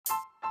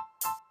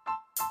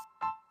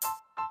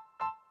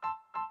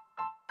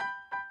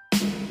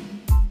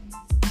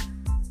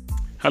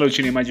Hello,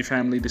 Chinemaji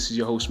family. This is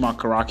your host, Mark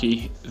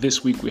Karaki.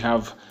 This week we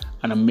have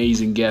an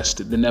amazing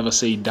guest, the Never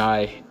Say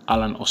Die,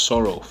 Alan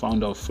Osoro,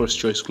 founder of First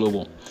Choice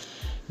Global,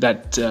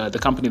 the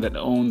company that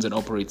owns and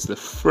operates the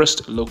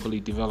first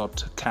locally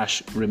developed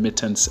cash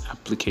remittance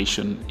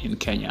application in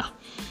Kenya.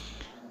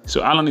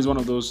 So Alan is one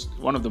of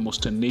the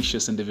most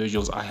tenacious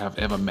individuals I have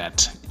ever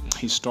met.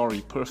 His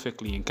story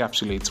perfectly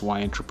encapsulates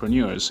why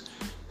entrepreneurs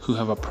who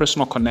have a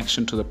personal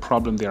connection to the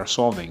problem they are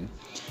solving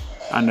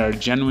and are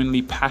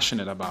genuinely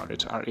passionate about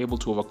it are able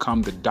to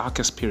overcome the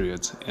darkest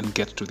periods and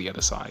get to the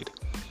other side.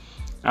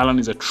 Alan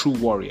is a true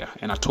warrior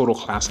and a total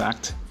class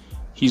act.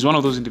 He's one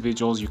of those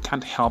individuals you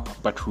can't help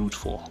but root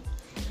for.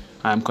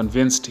 I am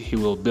convinced he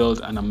will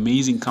build an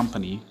amazing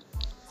company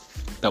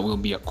that will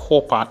be a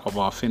core part of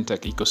our fintech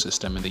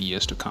ecosystem in the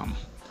years to come.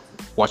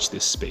 Watch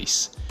this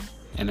space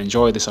and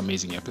enjoy this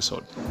amazing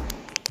episode.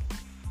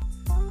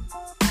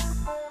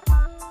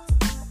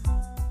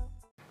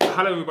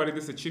 Hello, everybody.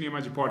 This is the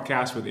Chinemaji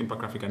podcast with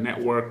Impact Africa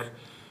Network.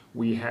 I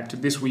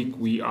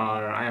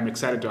am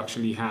excited to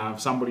actually have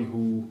somebody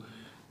who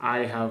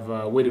I have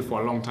waited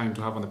for a long time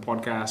to have on the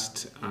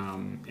podcast,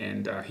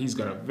 and he's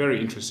got a very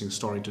interesting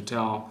story to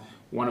tell.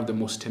 One of the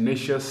most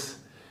tenacious,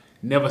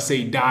 never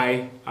say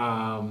die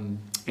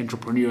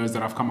entrepreneurs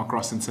that I've come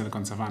across in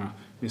Silicon Savannah,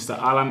 Mr.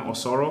 Alan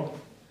Osoro,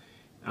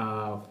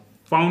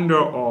 founder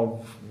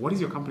of, what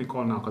is your company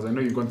called now? Because I know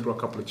you've gone through a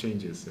couple of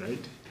changes,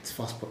 right? It's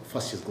First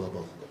Choice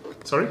Global.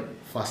 Sorry?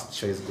 First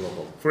Choice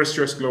Global. First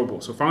Choice Global.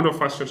 So founder of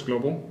First Choice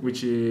Global,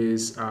 which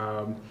is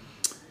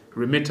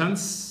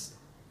remittance,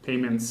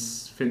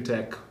 payments,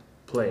 fintech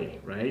play,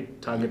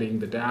 right? Targeting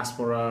the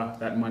diaspora,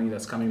 that money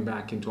that's coming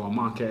back into our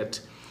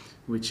market,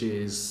 which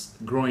is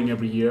growing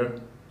every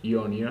year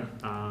on year.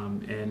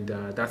 And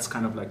that's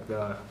kind of like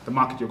the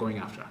market you're going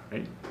after,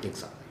 right?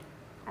 Exactly.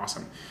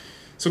 Awesome.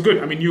 So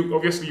good. I mean,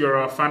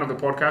 you're a fan of the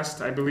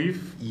podcast, I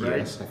believe, right?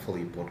 Yes, I follow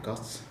your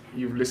podcasts.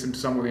 You've listened to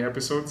some of the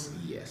episodes?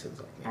 Yes,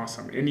 exactly.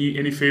 Awesome.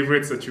 Any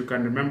favorites that you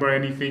can remember?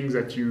 Any things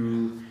that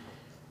you...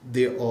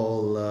 They're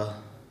all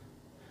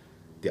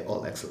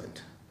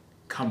excellent.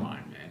 Come on,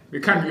 man.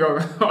 They can't be all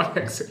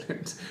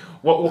excellent.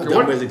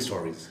 Amazing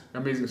stories.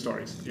 Amazing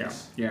stories.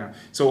 Yes. Yeah.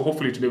 So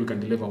hopefully today we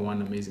can deliver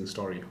one amazing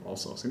story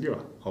also.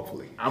 Sindio?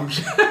 Hopefully. I'm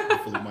sure.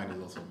 Hopefully mine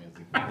is also amazing.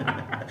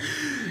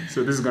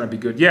 So this is going to be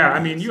good. Yeah, I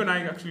mean, you and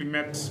I actually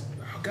met,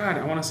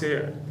 I want to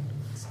say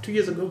 2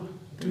 years ago.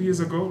 2 years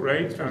ago,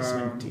 right?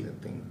 2017,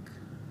 I think.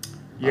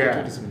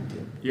 Yeah.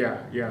 2017.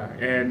 Yeah.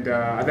 And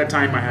at that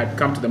time I had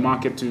come to the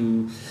market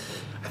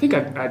I think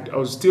I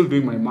was still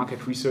doing my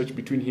market research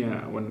between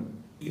here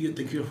when... You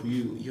think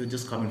you're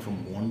just coming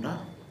from Rwanda?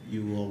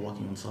 You were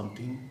working on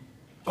something?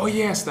 Oh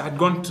yes, I had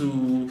gone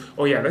to...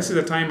 Oh yeah, this is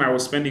the time I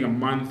was spending a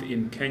month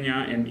in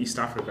Kenya and East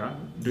Africa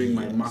doing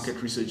my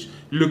market research,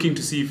 looking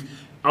to see if...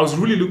 I was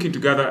really looking to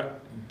gather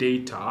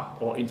data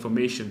or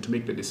information to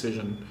make the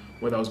decision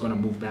whether I was going to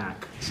move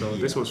back. So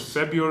This was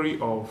February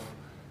of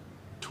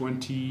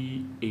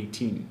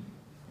 2018.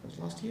 It was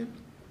last year?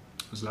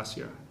 It was last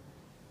year.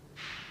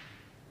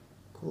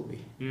 Could be.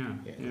 Yeah.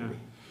 Could be.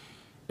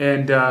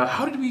 And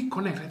how did we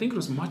connect? I think it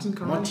was Martin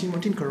Karanja.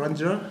 Martin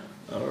Karanja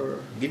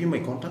gave you my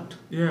contact.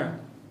 Yeah.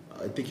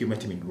 I think you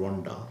met him in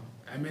Rwanda.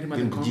 I met him at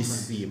the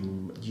conference.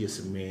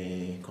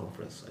 GSMA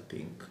conference, I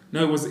think.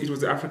 No, it was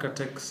the Africa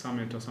Tech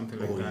Summit or something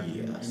like that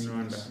in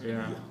Rwanda. Yes.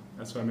 Yeah.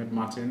 That's where I met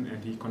Martin,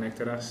 and he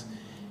connected us,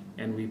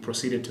 and we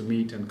proceeded to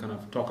meet and kind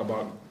of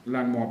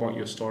learn more about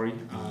your story,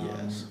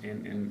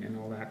 and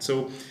all that.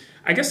 So,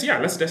 I guess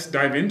let's just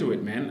dive into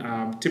it,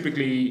 man.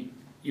 Typically,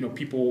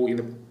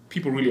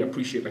 people really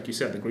appreciate, like you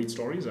said, the great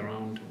stories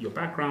around your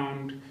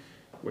background,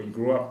 where you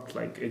grew up,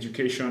 like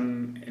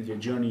education, and your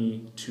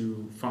journey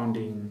to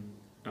founding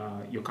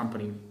your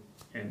company,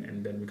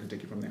 and then we can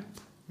take it from there.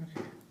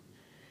 Okay.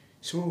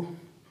 So,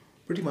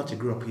 pretty much I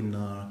grew up in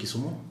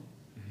Kisumu.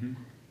 Mm-hmm.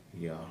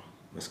 Yeah,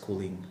 my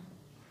schooling,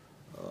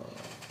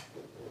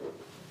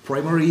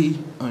 primary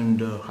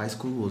and high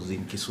school was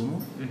in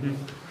Kisumu. Mm-hmm.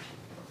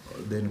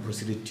 Then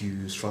proceeded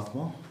to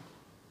Strathmore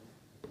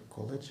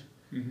College.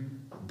 Mm-hmm.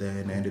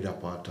 Then I ended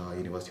up at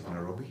University of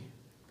Nairobi.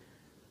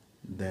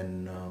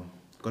 Then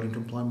got into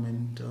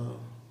employment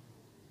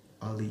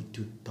early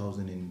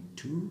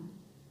 2002.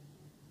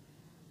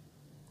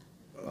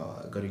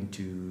 Got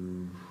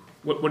into...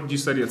 What did you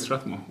study at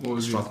Strathmore? What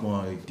was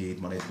Strathmore, I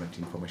did management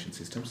information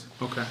systems.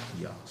 Okay.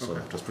 Yeah, so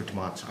it was pretty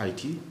much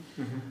IT.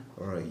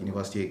 Mm-hmm.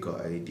 University,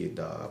 I did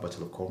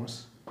Bachelor of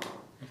Commerce,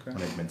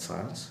 Management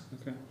Science.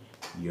 Okay.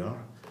 Yeah.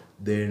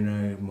 Then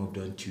I moved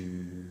on to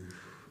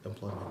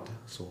employment.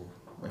 So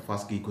my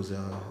first gig was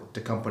at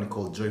a company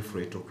called Joy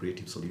Freighto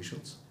Creative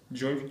Solutions.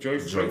 Joy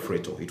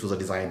Freighto. It was a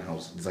design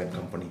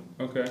company.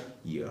 Okay.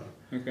 Yeah.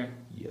 Okay.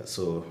 Yeah.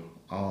 So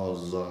I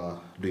was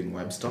doing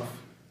web stuff.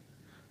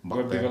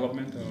 Web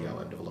development? Yeah,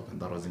 web development.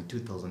 That was in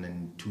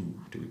 2002,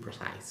 to be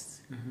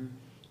precise. Mm-hmm.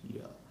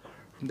 Yeah.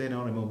 From then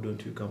on, I moved on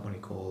to a company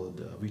called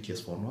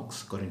VTS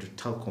PhoneWorks. Got into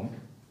telecom.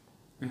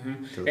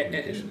 Mm-hmm.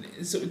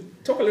 And so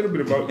talk a little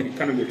bit about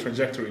kind of your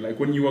trajectory. Like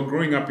when you were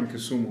growing up in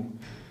Kisumu,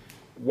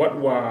 what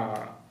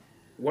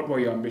what were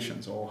your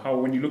ambitions, or how,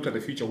 when you looked at the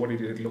future, what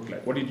did it look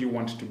like? What did you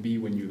want to be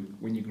when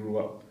you grew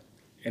up,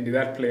 and did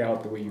that play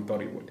out the way you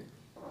thought it would?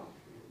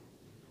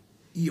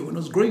 Yeah, when I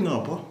was growing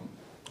up,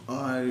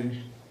 I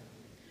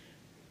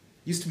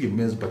used to be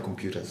amazed by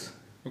computers.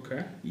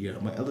 Okay. Yeah,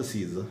 my elder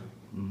sister,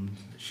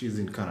 she's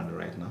in Canada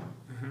right now.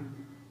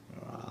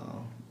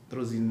 That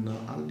was in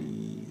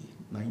early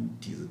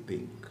 90s, I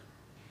think,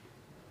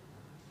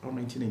 around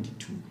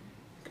 1992.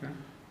 Okay.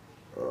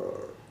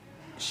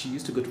 She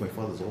used to go to my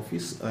father's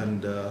office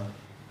and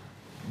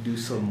do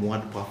some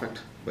WordPerfect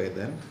by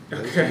then.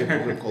 There used to be a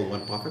program called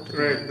WordPerfect.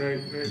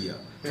 Right. Yeah,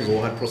 it was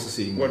word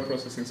processing. Word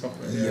processing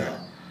software. Yeah.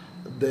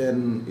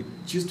 Then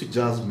it used to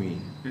jazz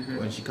me.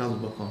 When she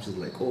comes back home, she's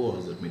like, "Oh, I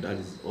was at my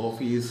daddy's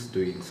office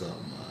doing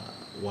some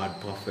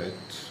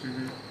WordPerfect,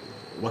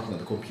 working on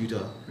the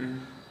computer."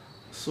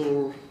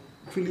 So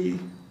it really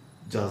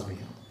jazzed me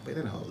up. By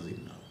then I was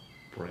in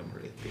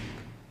primary, I think.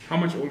 How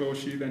much older was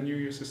she than you,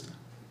 your sister?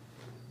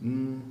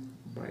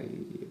 By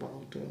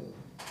about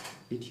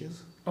 8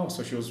 years. Oh,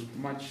 so she was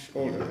much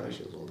older. Yeah,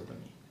 she was older than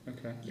me.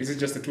 Okay. Is it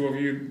just the two of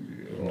you?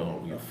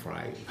 No, you're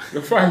 5.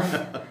 You're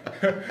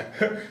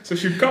 5. So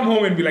she'd come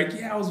home and be like,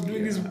 "Yeah, I was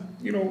doing this,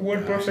 word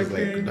She's perfect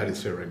like thing."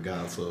 daddy's favorite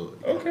girl, so.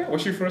 Okay.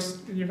 Was she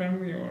first in your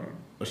family, or?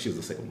 Oh, she was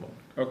the second one.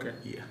 Okay.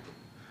 Yeah.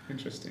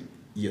 Interesting.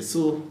 Yeah,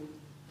 so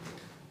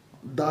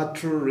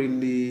that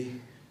really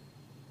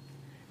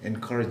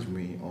encouraged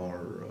me,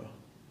 or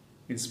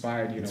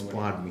Inspired you.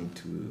 inspired me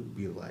to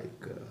be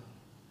like,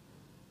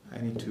 I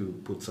need to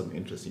put some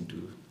interest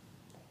into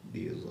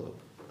this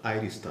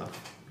IT stuff.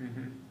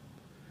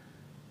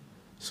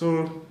 So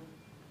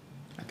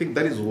I think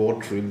that is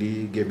what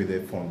really gave me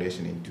the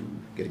foundation into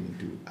getting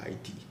into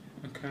IT.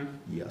 Okay.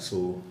 Yeah,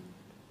 so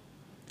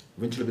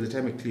eventually by the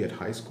time I cleared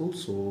high school,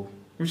 so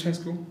Which high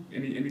school?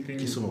 Anything?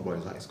 Kisumu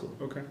Boys High School.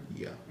 Okay.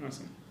 Yeah,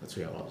 Awesome. that's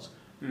where I was.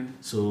 Mm.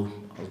 So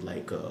I was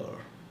like,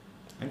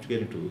 I need to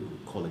get into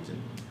college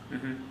and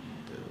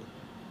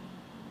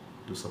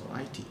do some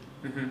IT.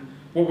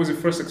 What was your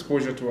first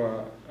exposure to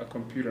a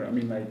computer? I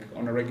mean, like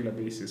on a regular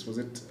basis. Was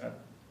it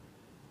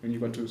when you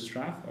got to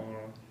Strath,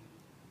 or?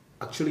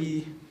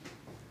 Actually,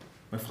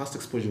 my first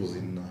exposure was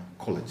in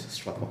college,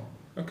 Strathmore.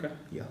 Okay.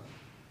 Yeah,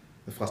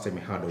 the first time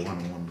I had a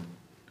one-on-one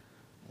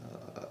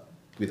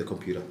with a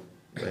computer.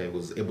 I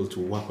was able to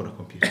work on a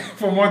computer.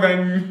 For more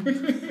than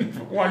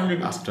 1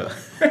 minute. After.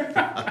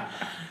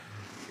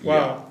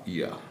 Wow.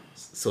 Yeah.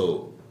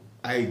 So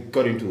I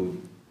got into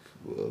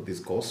this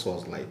course, so I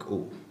was like,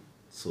 oh,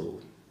 so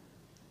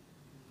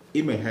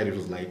in my head it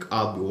was like,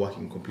 I'll be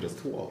working computers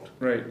throughout.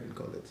 Right. In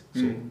college.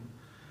 So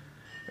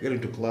I got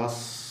into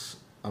class,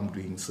 I'm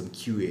doing some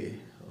QA.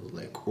 I was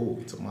like, oh,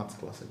 it's a maths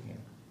class again.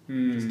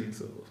 Interesting.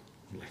 So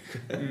I'm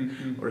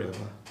like,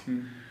 whatever.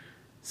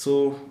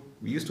 So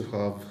we used to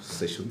have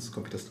sessions,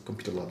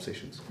 computer lab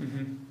sessions,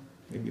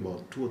 maybe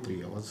about 2 or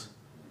 3 hours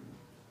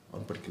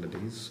on particular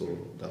days. So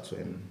that's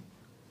when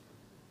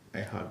I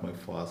had my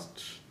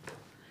first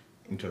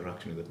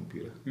interaction with the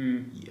computer.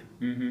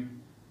 Yeah.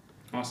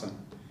 Awesome.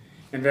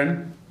 And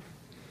then?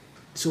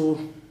 So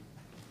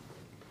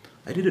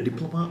I did a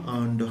diploma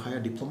and a higher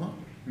diploma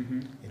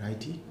in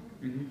IT,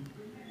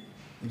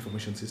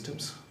 information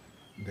systems.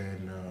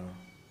 Then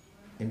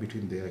in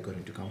between there, I got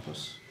into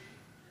campus,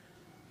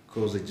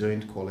 because I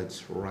joined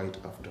college right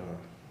after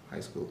high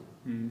school.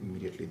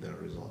 Immediately the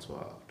results were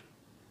out.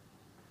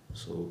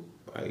 So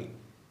I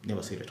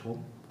never stayed at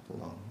home for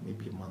long,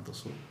 maybe a month or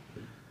so.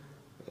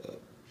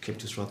 Came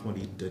to Strathmore,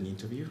 did an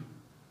interview,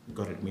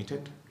 got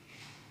admitted,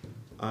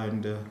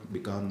 and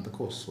began the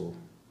course. So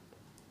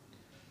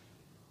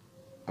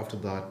after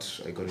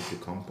that, I got into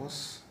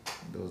campus.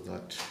 There was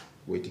that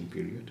waiting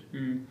period.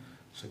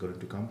 So I got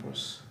into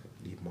campus,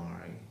 did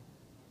my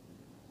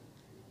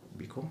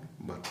BCom,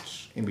 but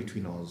in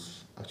between I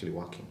was actually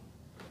working.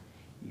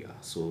 Yeah,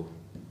 so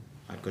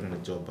I'd gotten a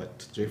job at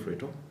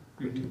JFredo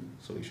Creative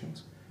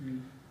Solutions,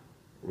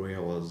 where I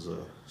was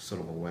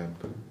sort of a web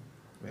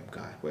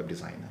guy, web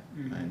designer,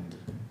 and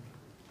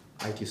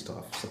IT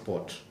staff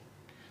support.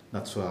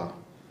 That's where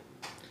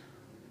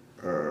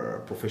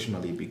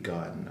professionally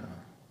began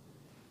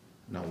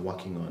now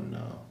working on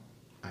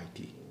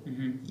IT.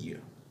 Yeah.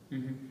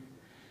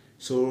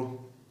 So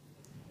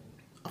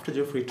after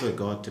JFredo, I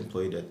got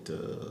employed at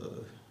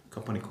a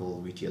company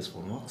called VTS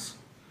Phonoworks.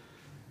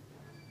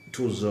 It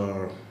was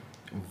a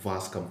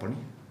vast company,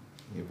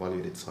 a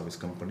valued service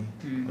company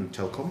on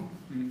telecom.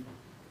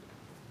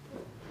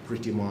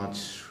 Pretty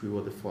much, it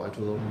was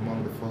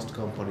among the first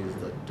companies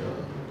that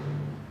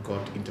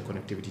got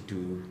interconnectivity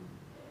to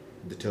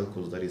the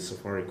telcos, that is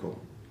Safaricom.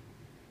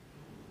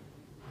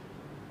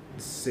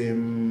 The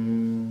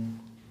same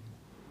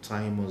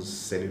time was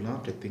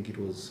Cellulant. I think it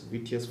was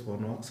VTS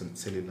Phonoworks and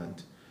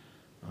Cellulant,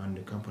 and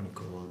a company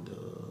called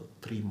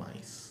Three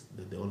Mice.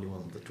 They're the only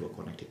ones that were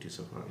connected to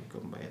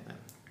Safaricom by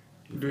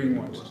then. Doing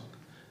what?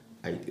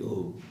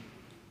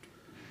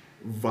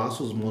 VAS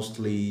was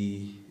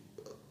mostly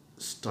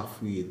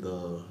stuff with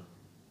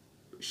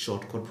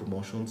short code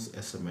promotions,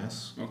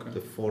 SMS, Okay. the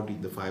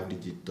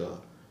 5-digit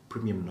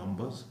premium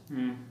numbers.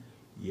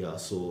 Yeah,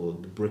 so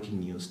the breaking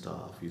news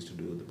stuff used to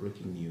do the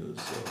breaking news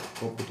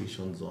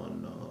competitions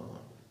on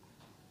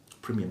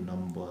premium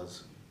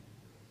numbers.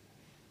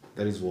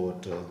 That is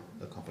what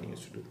the company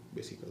used to do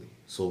basically.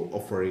 So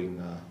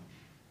offering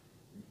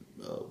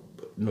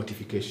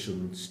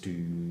notifications to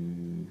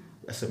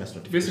SMS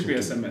notifications. Basically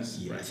SMS.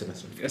 Yeah, right.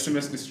 SMS notifications.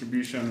 SMS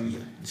distribution. Yeah,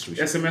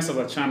 distribution. SMS as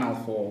a channel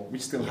for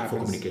which still happens.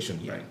 For communication.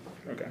 Yeah. Right.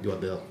 Okay. You are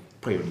the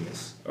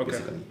pioneers Okay.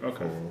 basically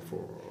Okay.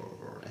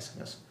 for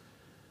SMS.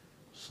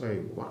 So I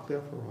worked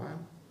there for a while,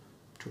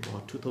 to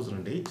about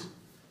 2008.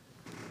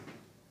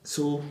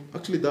 So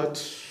actually that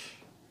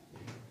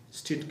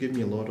stint gave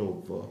me a lot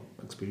of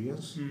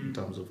experience in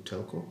terms of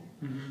telco.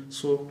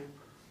 So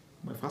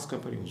my first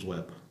company was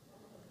web.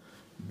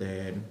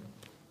 Then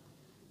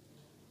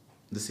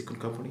the second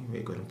company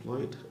where I got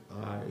employed,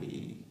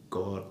 I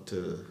got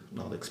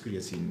now the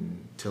experience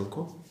in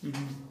telco.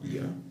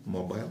 Yeah,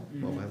 mobile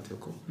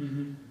telco.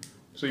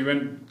 So you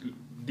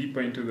went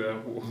deeper into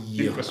the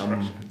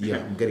infrastructure.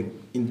 I'm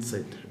getting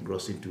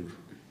engrossed into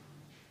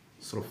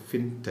sort of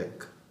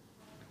fintech.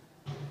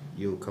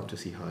 You'll come to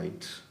see how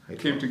it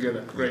Came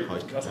together. Great. how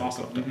it That's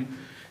awesome.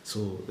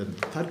 So then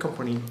the third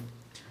company,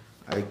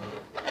 I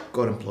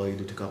got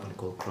employed at a company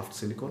called Craft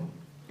Silicon.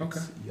 Okay.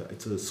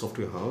 It's a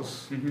software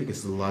house. I think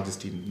it's the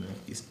largest in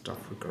East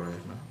Africa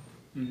right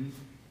now.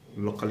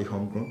 Locally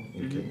homegrown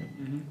in Kenya.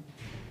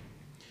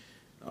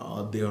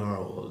 There I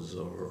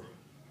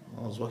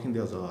was working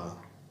there as a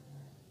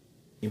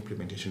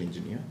implementation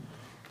engineer.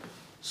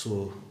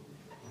 So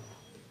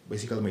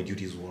basically my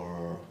duties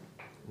were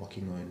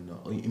working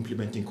on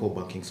implementing core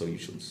banking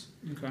solutions.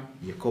 Okay.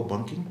 Yeah, core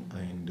banking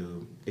and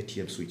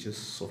ATM switches,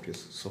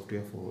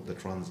 software for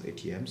that runs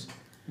ATMs.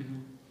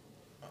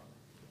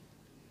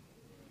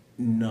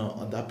 Now,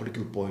 at that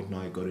particular point,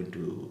 now I got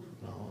into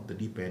the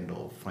deep end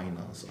of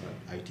finance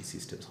and IT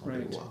systems, how they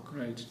work.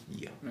 Right.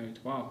 Yeah. Right.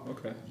 Wow.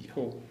 Okay. Yeah.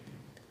 Cool.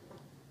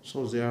 So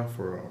I was there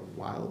for a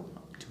while,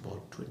 up to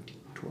about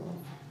 2012.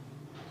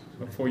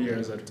 About 4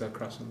 years at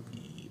Crafton.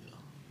 Yeah,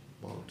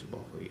 about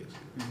 4 years.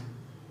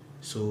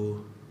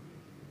 So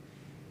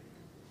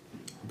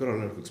I got a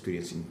lot of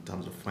experience in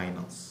terms of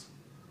finance.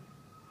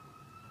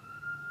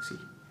 See,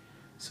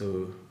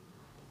 so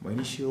my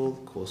initial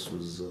course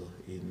was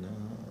in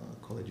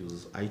college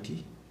was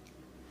IT.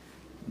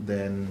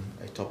 Then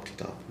I topped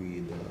it up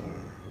with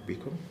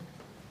Beacon.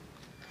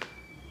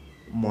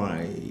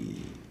 My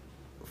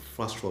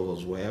first role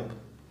was web.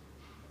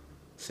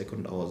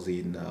 Second, I was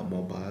in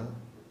mobile.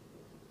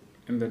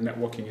 And the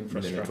networking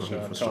infrastructure,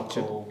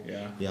 telco,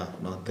 Yeah.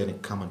 Now then I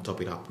come and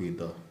top it up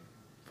with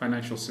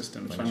financial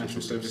systems,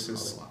 financial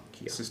services, how they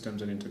work, yeah.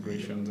 systems and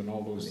integrations, and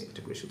all those.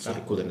 Integrations. So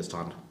I could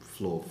understand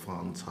flow of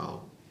funds,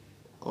 how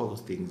all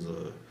those things,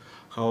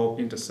 how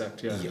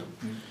intersect. Yeah. Yeah.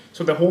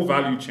 So the whole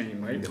value chain,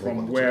 right, The whole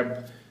from value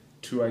web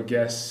to, I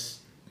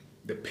guess,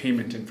 the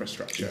payment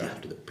infrastructure,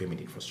 to the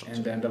payment infrastructure,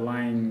 and the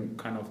underlying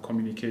kind of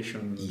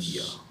communications.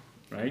 Yeah.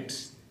 Right.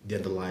 The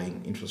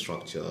underlying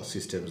infrastructure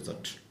systems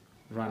that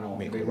Run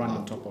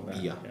on top of that.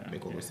 Yeah.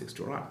 Make all those things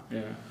to run.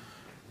 Yeah.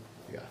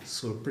 Yeah.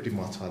 So pretty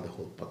much had the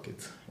whole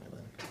packet.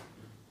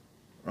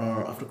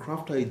 After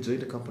Craft, I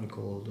joined a company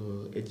called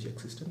AGX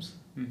Systems.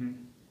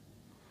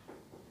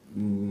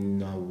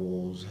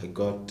 I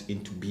got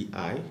into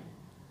BI,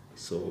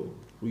 so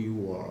we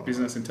were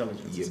business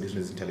intelligence. Yeah,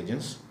 business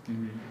intelligence,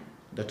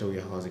 data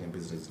warehousing and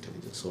business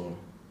intelligence. So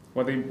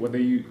were they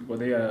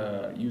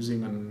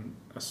using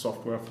a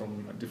software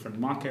from a different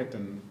market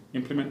and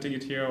implementing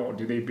it here, or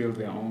did they build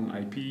their own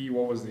IP?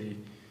 What was the?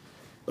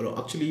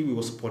 Actually, we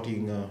were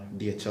supporting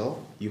DHL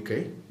UK.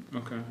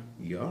 Okay.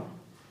 Yeah.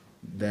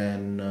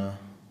 Then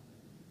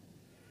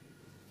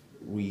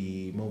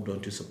we moved on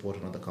to support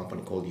another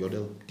company called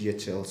Yodel.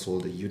 DHL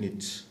sold a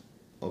unit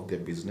of their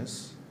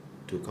business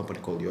to a company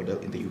called Yodel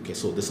in the UK.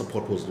 So the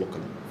support was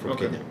locally from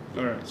Kenya.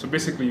 All right. So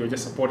basically, you're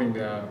just supporting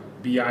their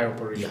BI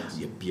operations.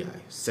 Yeah, BI,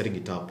 setting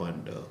it up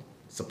and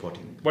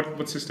supporting.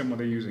 What system were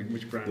they using?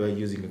 Which brand? They were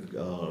using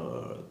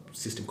a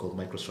system called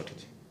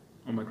MicroStrategy.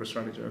 Oh,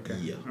 MicroStrategy. Okay.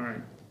 Yeah. All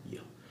right.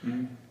 Yeah.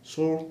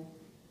 So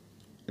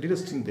I did a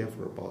stint there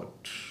for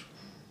about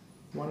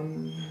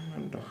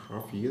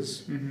 1.5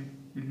 years.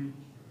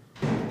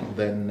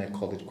 Then I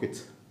called it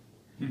quits.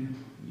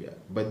 Yeah,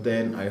 but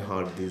then I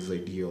had this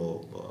idea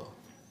of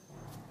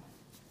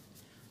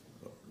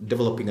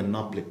developing an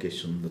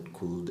application that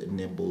could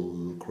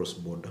enable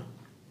cross-border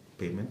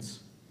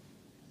payments.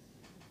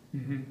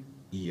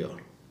 Yeah,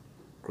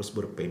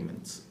 cross-border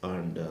payments,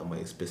 and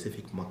my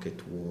specific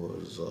market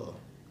was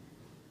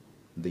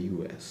the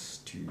US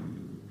to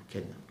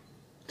Kenya.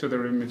 To the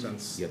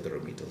remittance. Yeah, the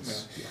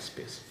remittance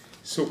space.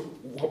 So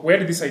where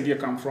did this idea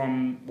come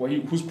from?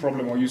 Whose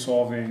problem were you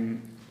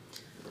solving?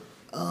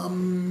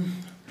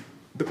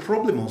 The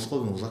problem I was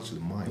solving was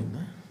actually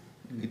mine.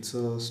 It's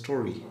a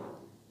story.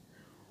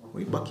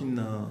 Way back in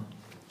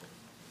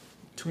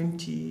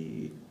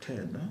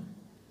 2010,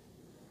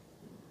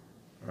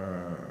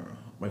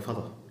 my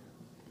father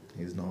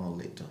is now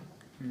later.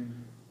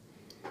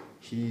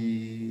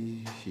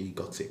 He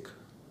got sick.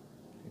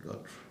 He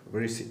got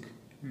very sick.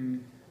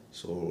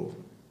 So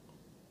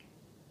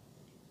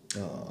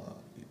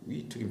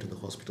We took him to the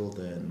hospital,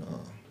 then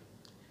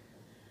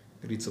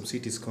they did some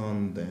CT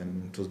scan,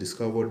 then it was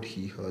discovered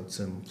he had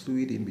some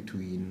fluid in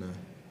between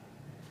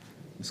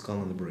the skull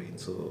and the brain.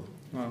 So,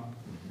 Wow.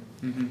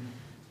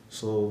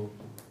 so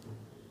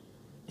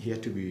he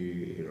had to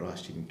be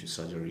rushed into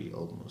surgery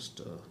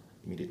almost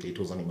immediately. It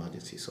was an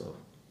emergency, so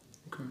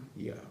Okay.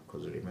 yeah,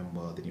 because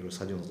remember the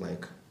neurosurgeon was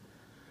like,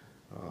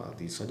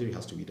 the surgery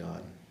has to be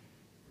done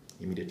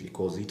immediately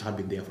because it had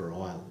been there for a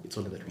while. It's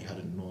only that we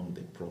hadn't known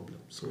the problem.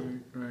 So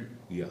Right.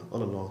 yeah,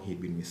 all along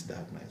he'd been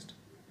misdiagnosed.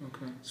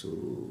 Okay. So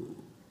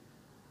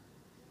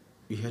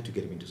we had to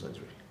get him into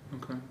surgery.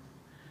 Okay.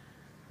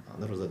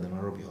 That was at the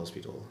Nairobi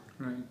hospital.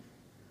 Right.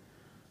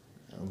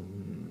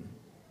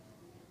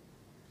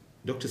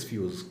 Doctor's fee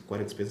was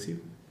quite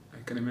expensive.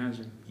 I can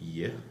imagine.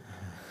 Yeah.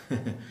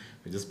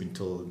 We've just been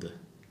told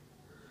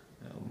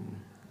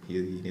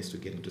he needs to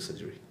get into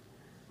surgery.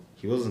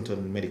 He wasn't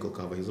on medical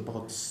cover. He was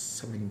about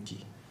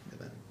 70 by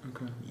then.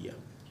 Okay. Yeah,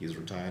 he's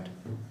retired.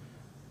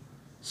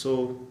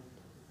 So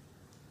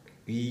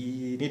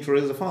we need to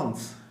raise the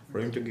funds for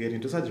him to get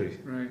into surgery.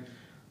 Right.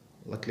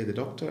 Luckily, the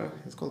doctor,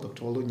 he's called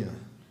Dr. Olunya,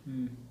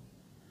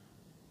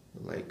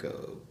 like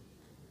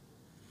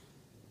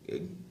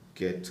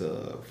get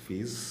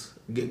fees,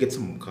 get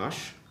some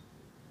cash,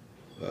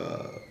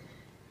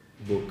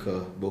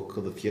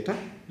 book the theater.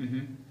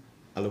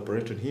 I'll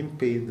operate on him,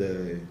 pay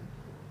the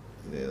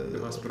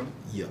hospital?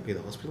 Yeah, pay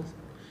the hospital.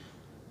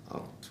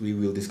 We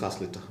will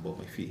discuss later about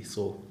my fee.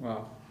 So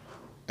Wow.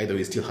 either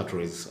way, still had to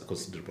raise a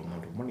considerable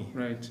amount of money.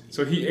 Right.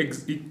 So he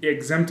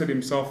exempted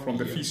himself from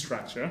the Yeah. fee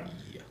structure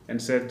Yeah.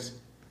 and said,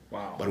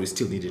 wow. But we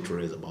still needed to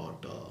raise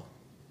about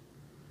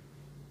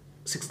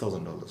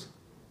 $6,000.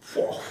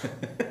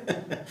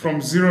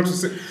 From 0 to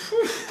 6.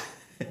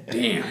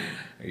 Damn.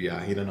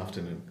 Yeah, in an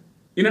afternoon.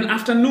 In an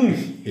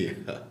afternoon.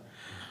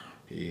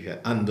 Yeah.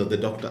 And the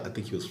doctor, I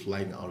think he was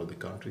flying out of the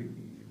country.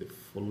 The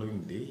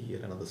following day, he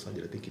had another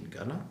surgery, I think in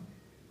Ghana.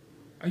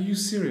 Are you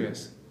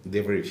serious?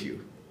 There are very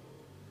few.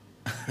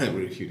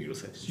 Very few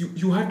neurosurgeons.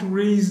 You had to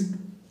raise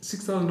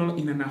 $6,000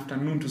 in an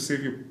afternoon to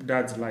save your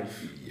dad's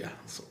life. Yeah,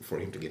 so for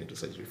him to get into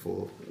surgery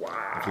for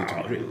Wow. it to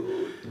be great.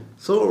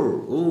 So,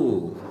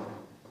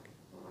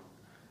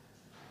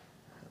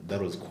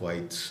 that was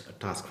quite a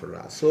task for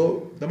us.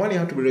 So the money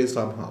had to be raised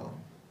somehow.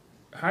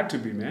 Had to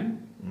be,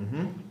 man.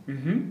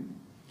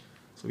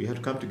 So we had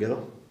to come together.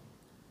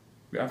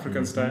 The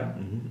African style,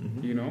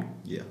 you know?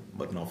 Yeah,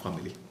 but now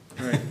family.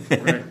 Right.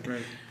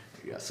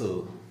 Yeah,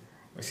 so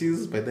my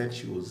sis, by then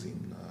she was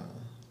in,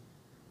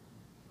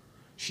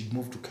 she'd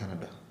moved to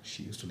Canada.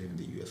 She used to live in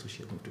the US, so she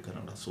had moved to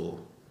Canada.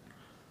 So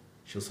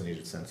she also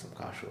needed to send some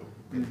cash home.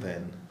 But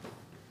then,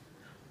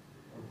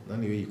 the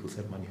only way you could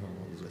send money home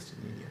was Western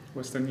Union.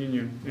 Western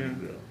Union, yeah.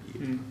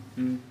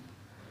 Yeah.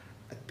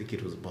 I think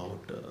it was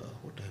about,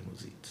 what time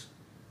was it?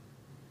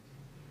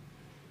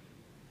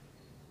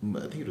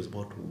 I think it was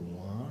about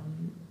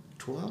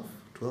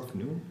 12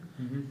 noon.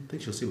 I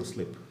think she was still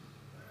asleep.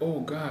 Oh,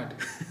 God.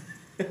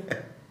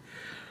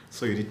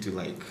 So you need to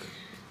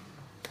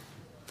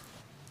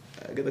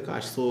get the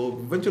cash. So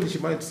eventually she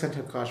managed to send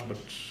her cash, but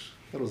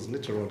that was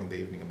later on in the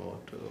evening,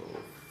 about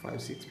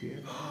 5-6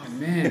 p.m. Oh,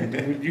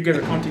 man. You guys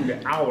are counting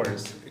the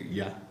hours.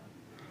 Yeah,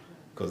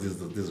 because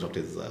this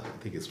doctor is, I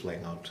think, is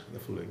flying out the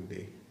following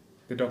day.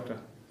 The doctor.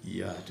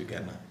 Yeah, to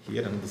Ghana. He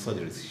had another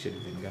surgery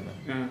scheduled in Ghana.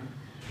 Yeah.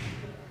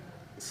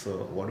 So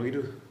what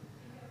do?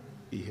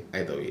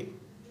 Either way,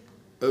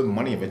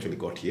 money eventually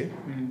got here,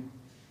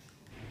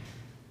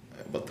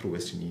 but through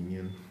Western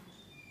Union.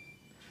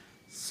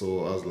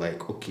 So I was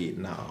like, okay,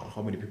 now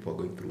how many people are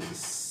going through this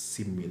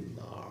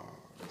similar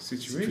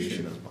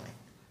situation as mine?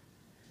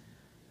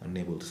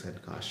 Unable to send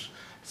cash.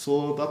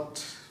 So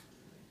that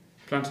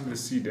Planting the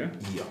seed, eh?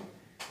 yeah,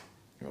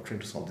 trying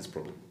to solve this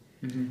problem.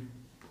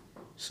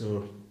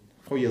 So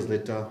 4 years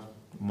later,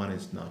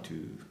 managed now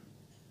to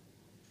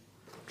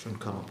try and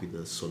come up with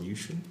a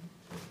solution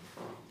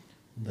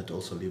that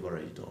also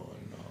leveraged on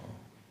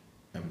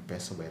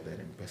M-Pesa. By then,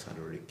 M-Pesa had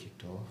already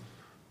kicked off.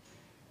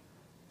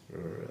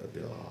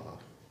 There are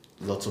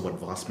lots of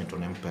advancement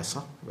on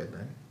M-Pesa by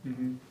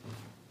then.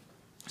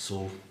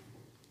 So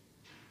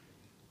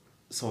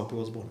Sawape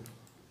was born,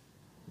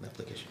 the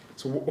application.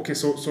 So okay,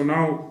 so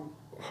now,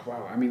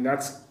 wow, I mean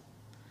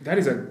that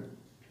is a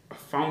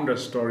founder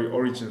story,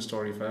 origin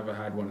story, if I ever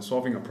had one,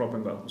 solving a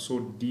problem that was so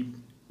deep,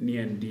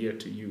 near and dear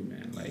to you,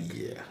 man. Like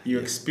you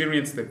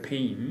experienced the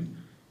pain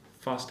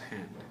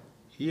firsthand.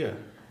 Yeah.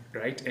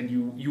 Right? And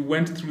you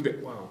went through the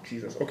wow,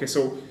 Jesus. Okay,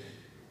 so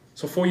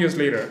 4 years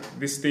later,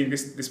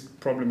 this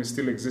problem is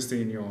still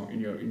existing in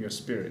your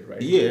spirit,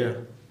 right? Yeah.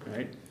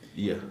 Right?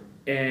 Yeah.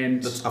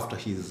 And that's after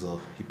he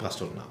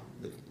passed on now.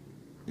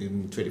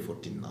 In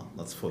 2014 now.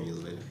 That's 4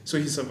 years later. So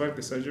he survived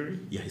the surgery?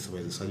 Yeah, he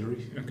survived the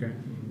surgery. Okay.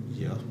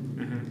 Yeah.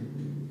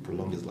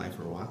 Prolonged his life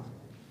for a while.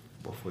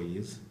 About 4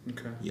 years.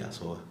 Okay. Yeah,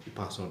 so he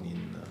passed on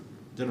in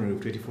January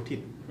of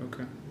 2014.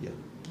 Okay. Yeah.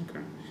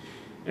 Okay.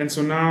 And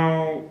so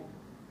now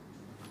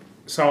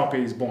Sawape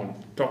is born.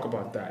 Talk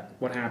about that.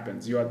 What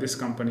happens? You're at this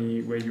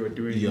company where you are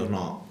doing... Yeah,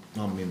 no.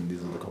 I mean,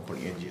 this is the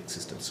company NGX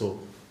system. So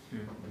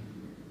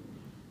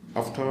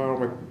After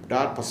my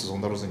dad passes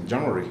on, that was in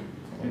January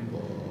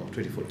of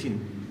 2014.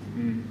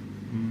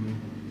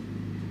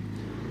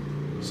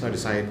 So I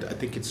decided, I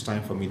think it's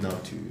time for me now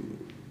to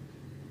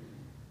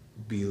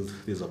build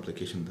this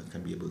application that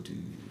can be able to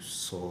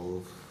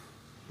solve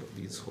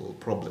this whole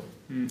problem.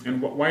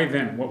 And why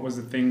then? What was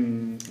the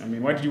thing? I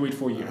mean, why did you wait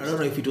 4 years? I don't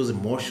know if it was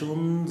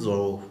emotions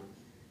or,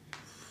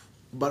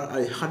 but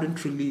I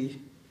hadn't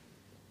really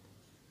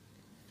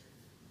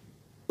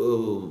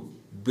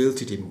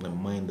built it in my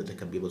mind that I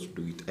can be able to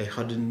do it. I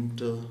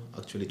hadn't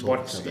actually told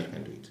myself that I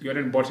can do it. You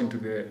hadn't bought into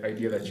the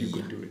idea that you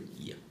could do it.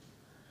 Yeah.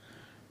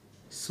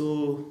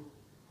 So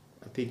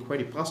I think when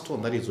it passed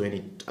on, that is when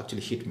it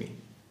actually hit me.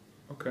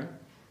 Okay.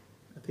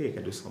 I think I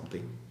can do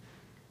something.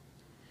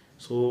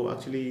 So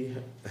actually,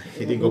 I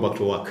didn't go back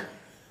to work.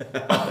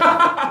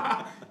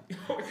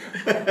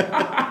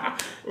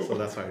 So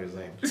that's why I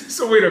resigned.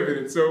 So wait a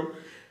minute.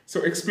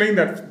 So explain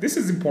that. This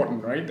is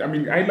important, right? I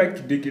mean, I like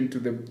to dig into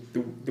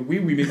the way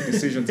we make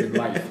decisions in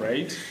life,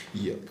 right?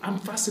 Yeah. I'm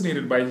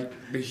fascinated by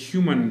the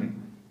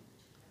human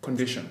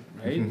condition,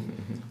 right?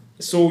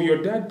 So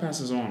your dad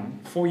passes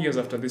on 4 years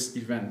after this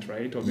event,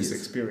 right, or this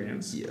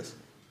experience. Yes.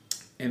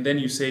 And then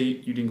you say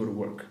you didn't go to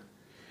work.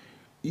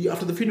 Yeah,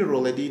 after the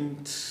funeral, I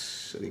didn't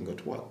go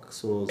to work.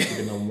 So I was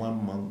given a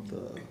 1 month.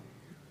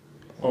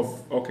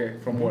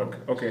 From work.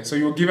 Okay, so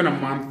you were given a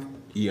month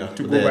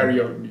to go bury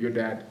your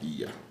dad.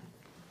 Yeah.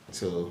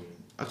 So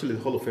actually,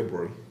 the whole of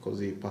February, because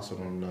he passed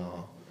on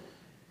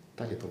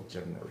 30th of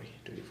January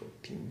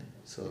 2014.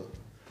 So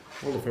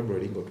whole of February,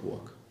 I didn't go to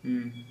work.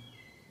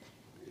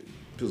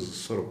 It was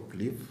sort of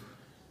relief.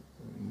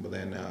 But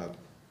then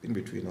in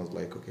between, I was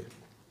like, okay,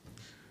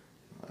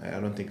 I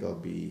don't think I'll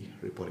be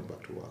reporting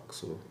back to work.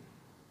 So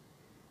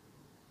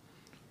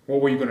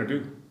what were you going to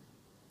do?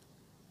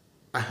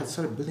 I had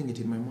started building it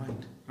in my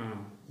mind. Uh-huh.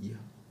 Yeah,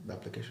 the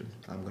application.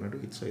 I'm going to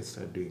do it. So I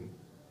started doing.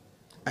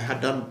 I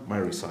had done my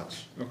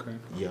research. Okay.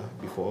 Yeah,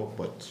 before,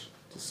 but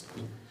just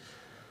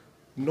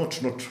not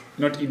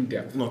in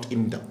depth. Not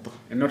in depth.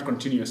 And not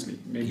continuously.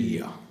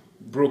 Maybe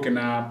broken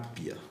up.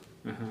 Yeah.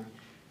 Uh-huh.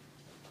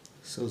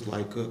 So it's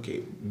like, okay,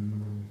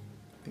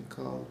 I think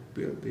I'll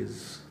build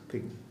this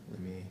thing. Let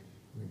me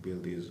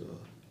build this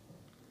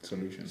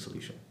solution.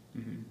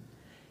 Mm-hmm.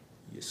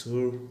 Yes,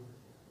 sir.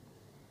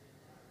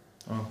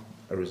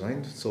 I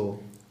resigned, so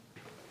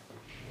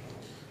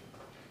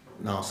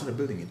now I started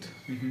building it.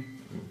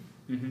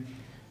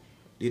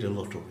 Did a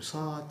lot of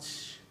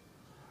research,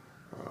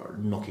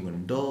 knocking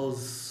on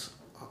doors,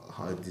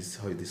 how is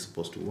this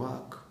supposed to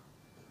work.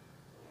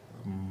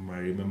 I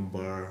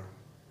remember.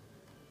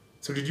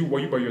 So were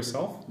you by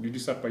yourself? Did you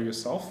start by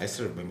yourself? I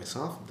started by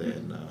myself.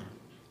 Then a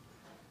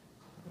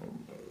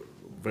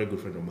very good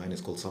friend of mine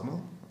is called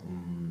Samuel.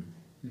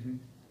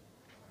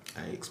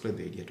 I explained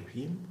the idea to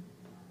him.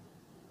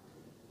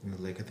 He was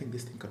like, I think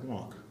this thing can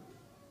work.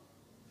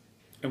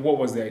 And what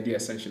was the idea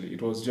essentially?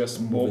 It was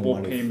just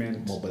mobile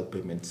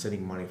payment,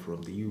 sending money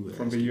from the US.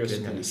 From the US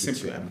to Kenya,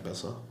 simply. Your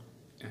M-Pesa,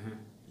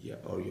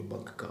 or your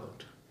bank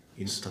account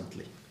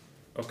instantly.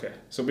 Okay,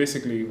 so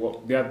basically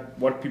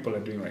what people are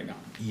doing right now.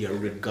 Yeah,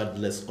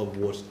 regardless of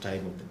what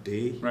time of the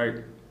day.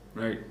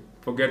 Right.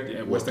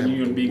 Forget Western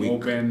Union being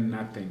open,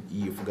 nothing.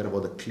 You forget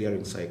about the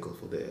clearing cycle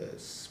for the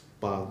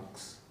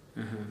banks.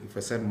 If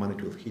I send money,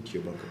 it will hit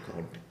your bank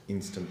account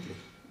instantly.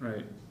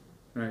 Right.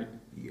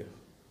 Yeah.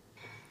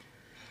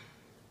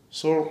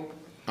 So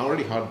I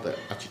already had the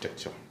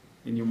architecture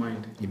in your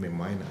mind. In my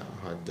mind,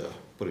 I had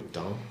put it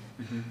down.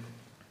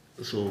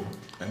 So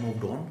I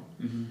moved on.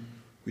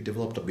 We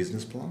developed a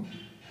business plan,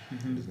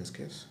 business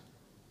case.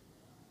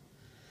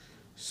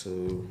 So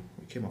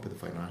we came up with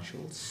the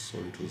financials, so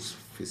it was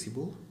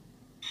feasible.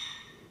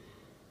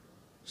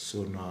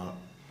 So now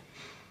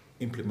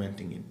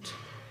implementing it.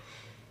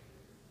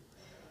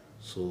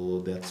 So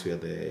that's where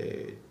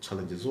the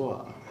challenges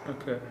were.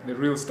 Okay, the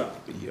real stuff.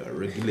 Yeah,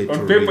 regulatory.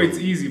 On paper it's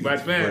easy, but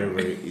it's very,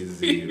 very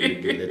easy.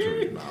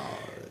 Regulatory now.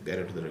 Get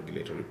into the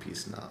regulatory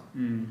piece now.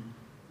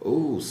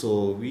 Oh,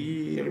 so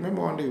I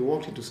remember one day we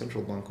walked into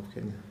Central Bank of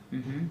Kenya.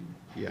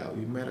 Yeah,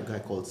 we met a guy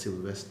called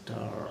Sylvester.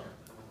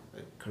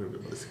 I can't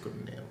remember the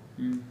second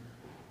name.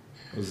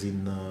 I was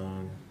in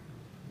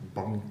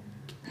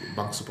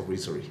bank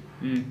supervisory.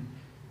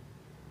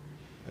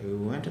 I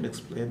went and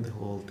explained the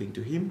whole thing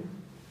to him.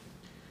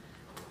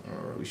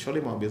 We showed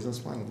him our business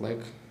plan.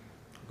 Like,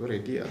 good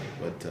idea,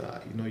 but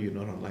you're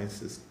not a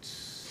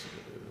licensed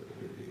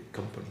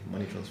company,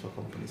 money transfer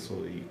company, so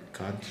you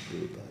can't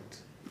do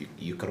that.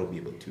 You cannot be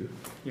able to.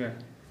 Yeah.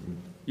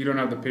 You don't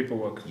have the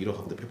paperwork. You don't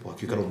have the paperwork.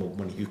 You cannot move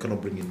money. You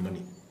cannot bring in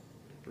money,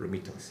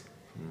 remittance.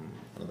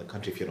 Another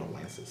country if you're not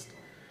licensed.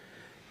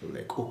 We're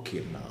like,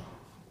 okay, now,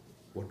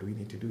 what do we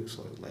need to do?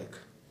 So like,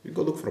 you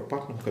go look for a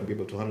partner who can be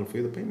able to handle for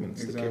you the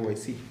payments, the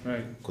KYC.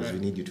 Right. Because we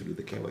need you to do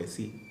the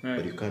KYC. Right.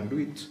 But you can't do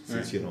it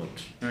since you're not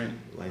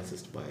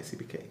licensed by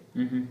CBK.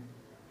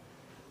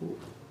 Ooh,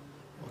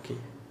 okay.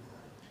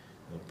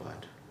 Not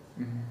bad.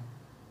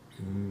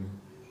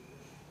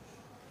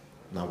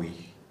 Now we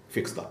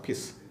fix that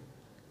piece.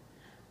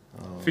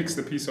 Fix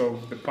the piece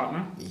of the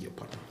partner? Your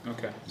partner.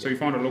 Okay. So you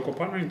found a local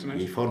partner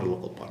international? We found a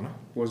local partner.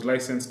 Was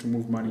licensed to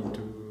move money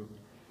to...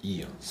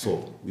 Yeah.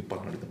 So we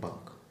partnered with the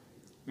bank.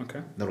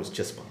 Okay. That was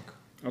Chess Bank.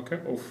 Okay.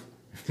 Oof.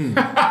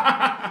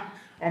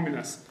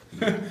 Ominous.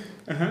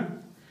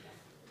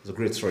 There's a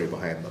great story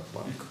behind that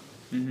bank.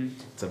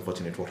 It's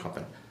unfortunate what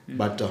happened.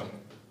 But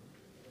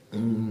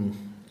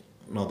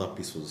now that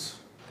piece was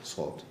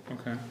solved.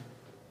 Okay.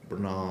 But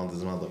now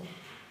there's another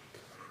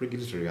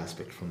regulatory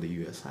aspect from the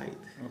US side.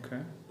 Okay.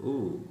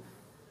 Ooh.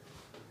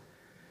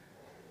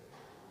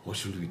 What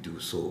should we do?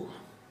 So,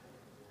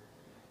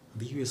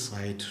 the US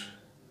side,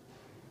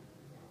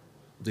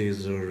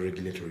 there's a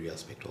regulatory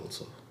aspect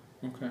also.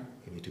 Okay.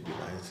 You need to be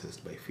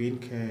licensed by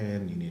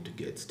FinCEN, you need to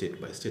get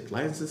state-by-state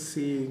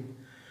licensing.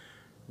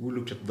 We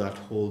looked at that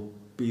whole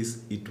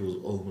piece, it was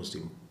almost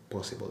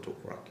impossible to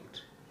crack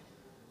it.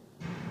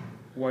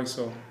 Why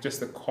so? Just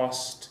the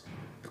cost,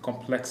 the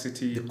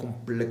complexity. The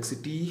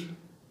complexity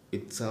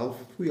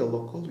itself, we are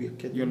local, we are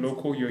Kenyans. You're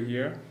local, you're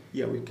here.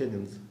 Yeah, we're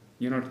Kenyans.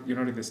 You're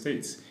not in the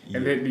States. Yeah.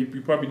 And then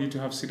you probably need to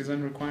have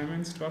citizen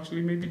requirements to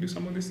actually maybe do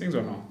some of these things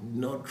or no?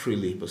 Not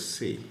really per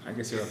se. I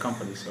guess you're a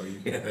company, so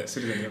you're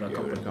citizen, you're a Yeah,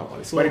 company. we're a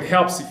company. So, But it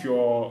helps if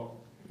you're...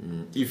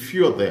 if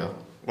you're there,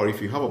 or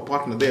if you have a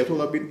partner there, it will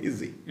have been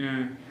easy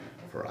Yeah.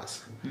 for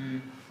us.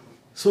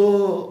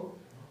 So,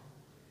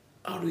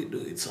 how do we do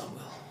it,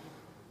 Samuel?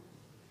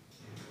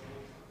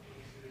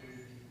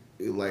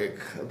 Like,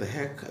 the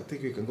heck, I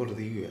think we can go to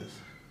the US.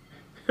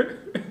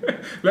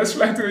 Let's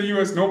fly to the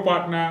US, no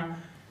partner.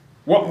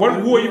 Who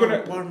are you gonna...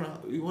 Partner,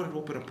 we wanted to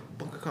open a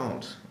bank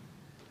account.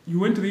 You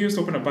went to the US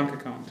to open a bank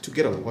account. To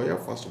get a lawyer,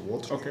 first of all.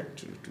 Okay.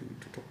 To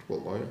talk to a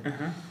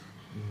lawyer.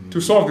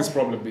 To solve this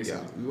problem, basically.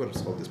 Yeah, we want to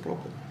solve this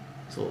problem.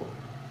 So,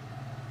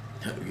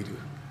 how do we do?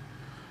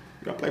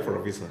 We apply for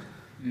a visa.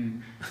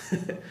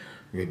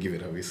 We give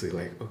it a visa,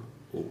 like,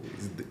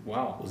 is it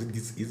Wow. was it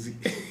this easy?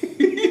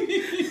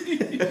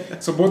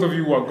 So both of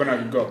you are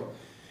gonna go.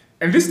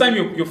 And this time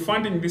you're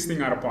funding this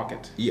thing out of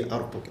pocket. Yeah,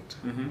 out of pocket.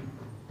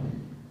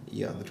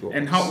 Yeah, the two of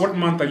And us. what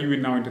month are you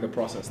in now into the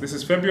process? This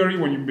is February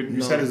when you No,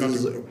 decided this not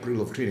is to...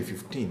 April of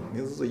 2015.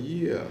 This is a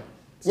year.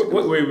 Wait.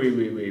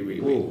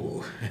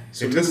 Whoa.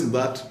 So It isn't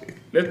that.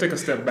 Let's take a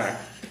step back.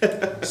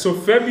 So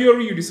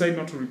February you decide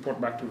not to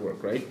report back to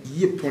work, right?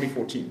 Yep.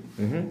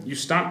 2014. You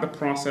start the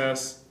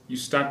process.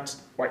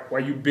 Why are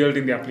you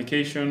building the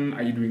application?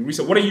 Are you doing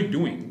research? What are you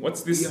doing?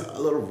 What's this? Yeah, a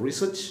lot of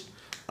research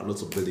and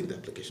also building the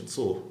application.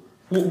 So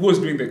Who was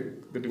doing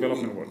the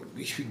development work?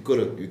 we got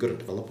a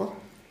developer.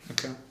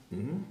 Okay.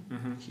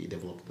 He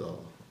developed the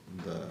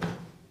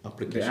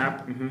application. The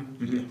app.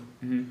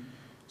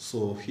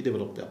 So he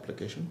developed the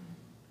application.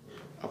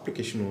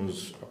 Application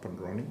was up and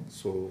running.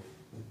 So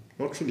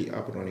not really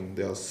up and running.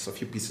 There's a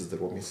few pieces that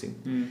were missing.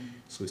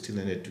 So we still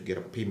needed to get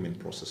a payment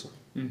processor.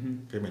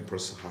 Payment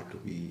processor had to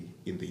be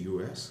in the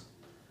US.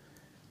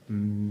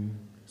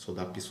 So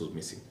that piece was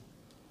missing.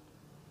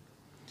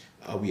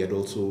 We had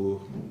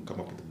also come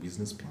up with a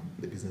business plan.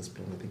 The business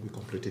plan, I think we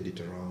completed it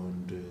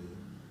around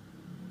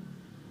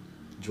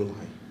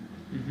July.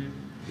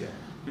 Yeah,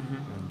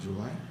 around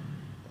July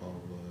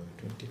of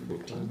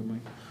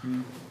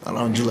 2014.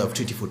 Around July of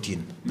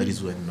 2014, that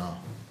is when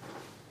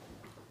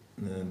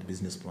the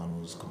business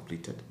plan was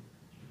completed.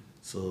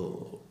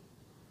 So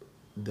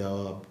there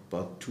were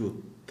about 2 or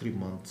 3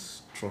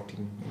 months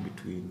trotting in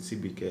between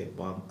CBK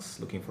banks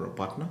looking for a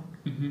partner.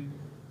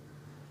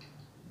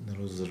 That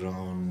was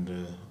around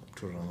up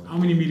to around. How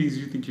many meetings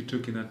do you think you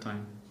took in that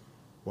time?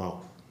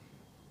 Wow,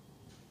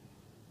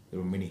 there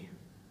were many.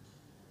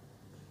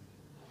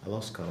 I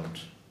lost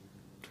count.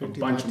 A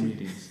bunch of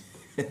meetings.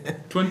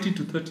 20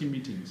 to 30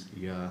 meetings.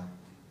 Yeah.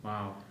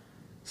 Wow.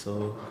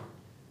 So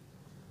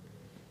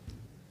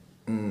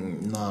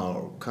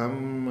now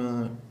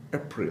come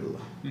April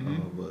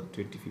of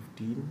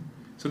 2015.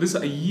 So this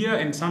is a year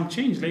and some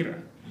change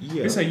later.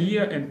 Yeah. This is a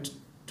year and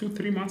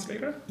 2-3 months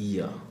later.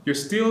 Yeah. You're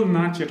still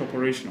not yet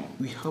operational.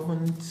 We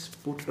haven't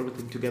put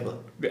everything together.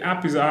 The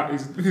app was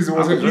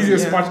the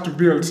easiest part to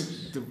build.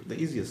 The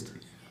easiest.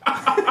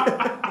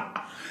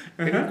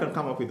 Anyone can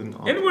come up with an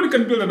app. Anyone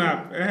can build an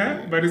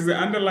app, but it's the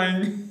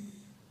underlying.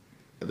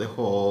 The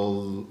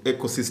whole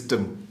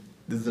ecosystem.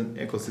 There's an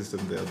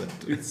ecosystem there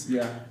that. It's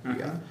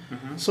Yeah.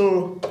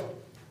 So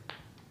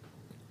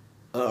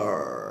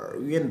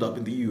we end up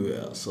in the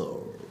US.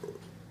 So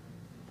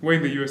where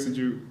in the US did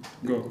you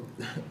go?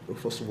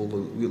 first of all,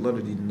 we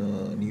landed in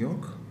New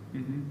York.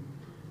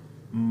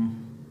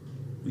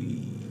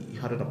 We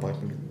had an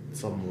appointment with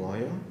some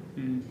lawyer.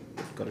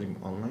 Got him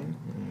online.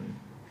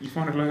 You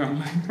found a lawyer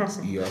online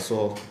also? Yeah,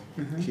 so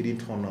he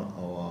didn't honor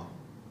our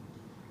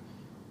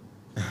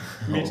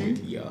meeting?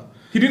 Yeah.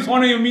 He didn't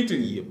honor your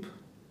meeting? Yep.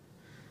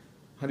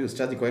 And he was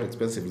charging quite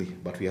expensively,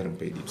 but we hadn't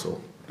paid him,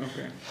 so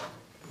okay.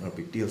 Not a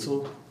big deal.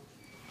 So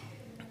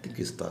I think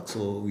he's stuck.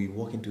 So we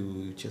walk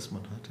into Chess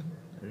Manhattan,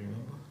 I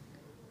remember.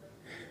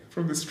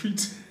 From the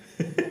street.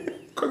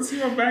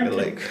 Consumer banking.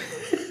 Like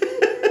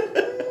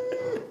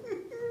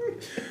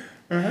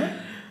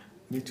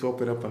need to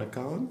open up an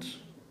account.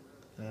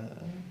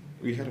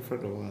 We had a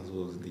friend of ours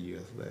who was in the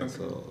US there. Okay.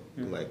 So,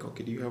 Yeah. like,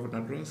 okay, do you have an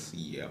address?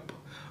 Yep.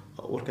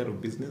 What kind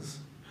of business?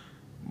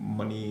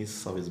 Money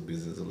service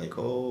business. Like,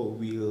 oh,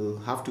 we'll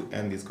have to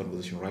end this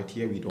conversation right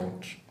here. We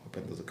don't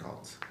open those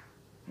accounts.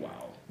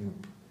 Wow.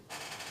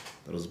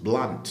 That was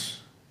blunt.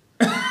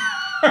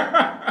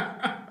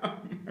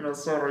 No,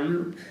 sorry,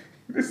 you.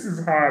 This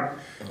is hard.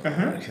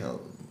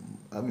 Hell,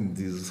 I mean,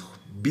 this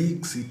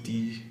big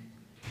city,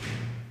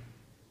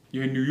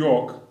 You're in New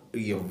York,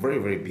 a very,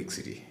 very big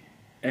city.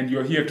 and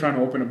you're here trying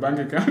to open a bank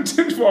account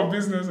for a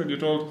business, and you're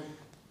told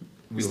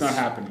it's not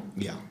happening.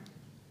 Yeah.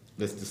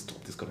 Let's just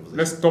stop this conversation.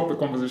 Let's stop the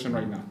conversation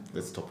right now.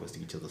 Let's stop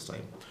wasting each other's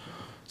time.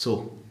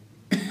 So,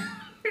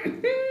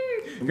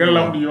 You gotta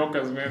love New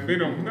Yorkers, man. They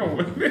don't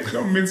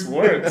mince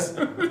words.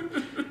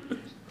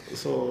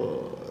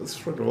 so this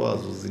friend of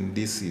ours was in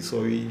DC,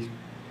 so we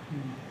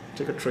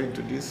took a train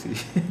to DC.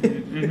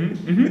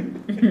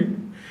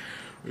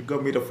 We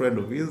got meet a friend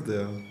of his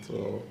there,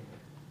 so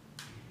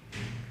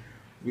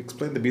we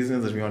explained the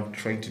business that we are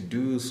trying to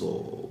do.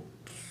 So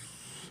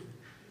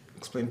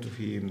explained to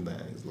him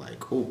that he's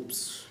like,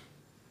 oops.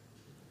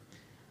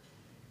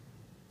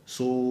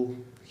 So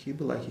he'll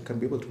be like, he can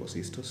be able to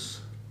assist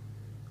us.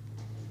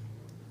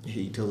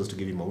 He tells us to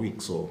give him a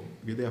week, so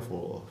we're there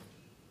for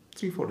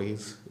 3-4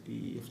 days.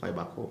 We fly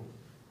back home.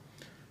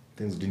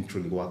 Things didn't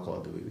really work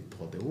out the way we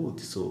thought they would.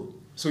 So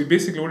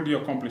basically, what did you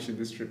accomplish in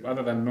this trip,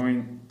 other than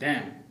knowing,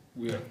 damn,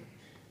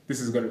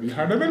 this is gonna be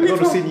harder than I got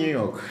to before? see New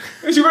York.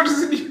 You got to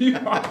see New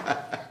York.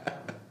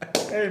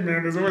 Hey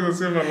man, there's always a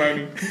silver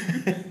lining.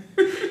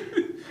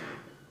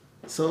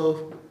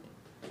 So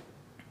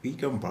we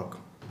come back.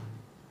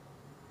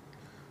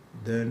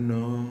 Then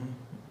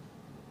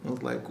I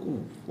was like,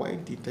 oh, why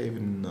didn't I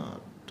even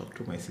talk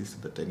to my sister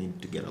that I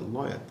need to get a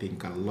lawyer? I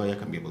think a lawyer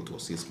can be able to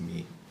assist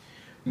me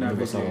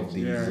with some of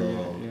these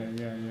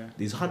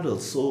these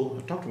hurdles. So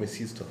I talked to my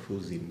sister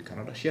who's in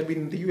Canada. She had been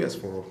in the US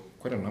for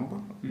quite a number.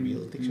 I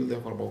think she was there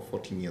for about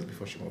 14 years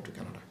before she moved to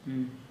Canada.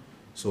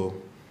 So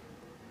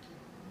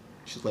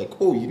she's like,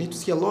 oh, you need to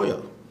see a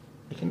lawyer.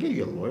 I can get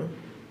you a lawyer.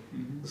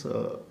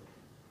 So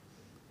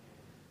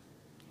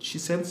she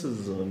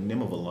senses the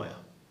name of a lawyer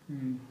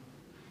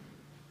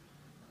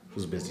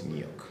who's based in New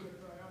York.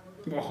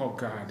 Oh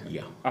God.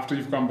 Yeah. After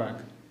you've come back.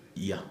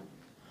 Yeah.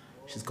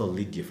 She's called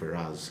Lydia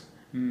Ferraz.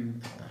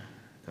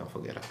 Can't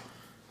forget her.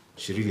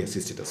 She really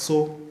assisted us.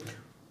 So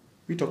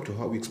we talked to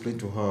her, we explained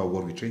to her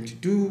what we're trying to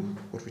do,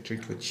 what we're trying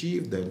to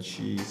achieve. Then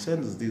she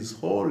sends this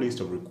whole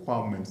list of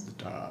requirements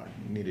that are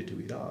needed to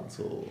be done.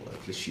 So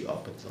at least she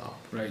opens up.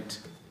 Right.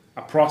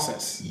 A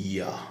process.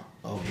 Yeah.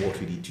 Of what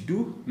we need to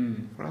do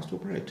for us to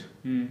operate.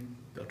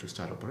 Or to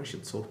start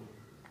operations. So,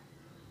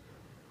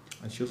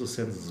 and she also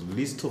sends us a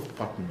list of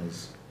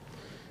partners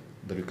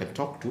that we can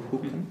talk to who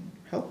can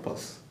help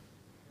us.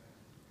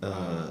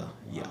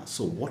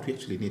 So what we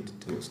actually need to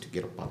do is to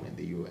get a partner in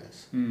the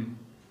US.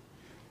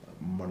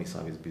 Money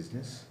service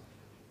business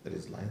that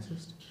is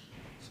licensed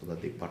so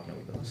that they partner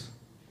with us.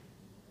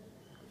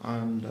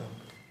 And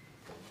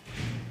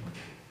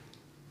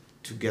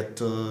to get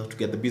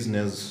the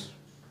business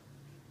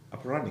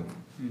up and running.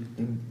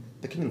 And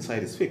the Kenyan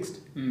side is fixed.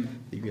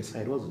 The US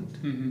side wasn't.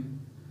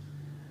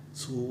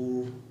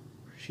 So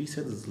she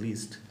sent this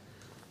list.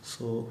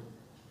 So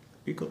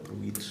we got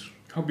through it.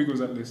 How big was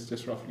that list,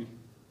 just roughly?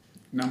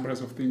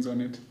 Numbers of things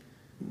on it?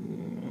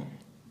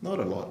 Not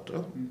a lot.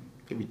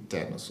 Maybe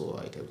 10 or so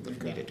items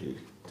that we needed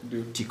to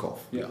do. tick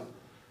off. Yeah.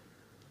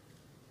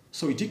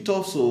 So we ticked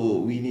off, so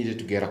we needed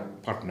to get a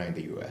partner in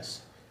the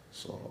US.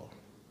 So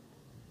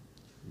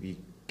we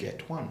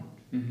get one.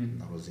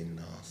 That was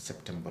in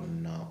September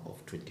now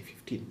of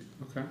 2015.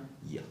 Okay.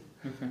 Yeah.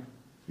 Okay.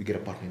 We get a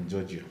partner in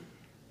Georgia,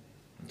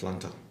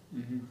 Atlanta.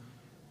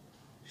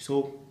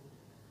 So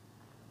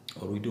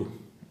what do we do?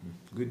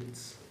 Good.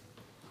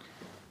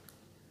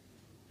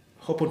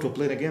 Hop onto a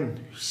plane again.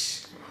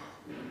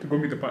 To go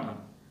meet the partner.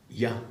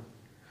 Yeah.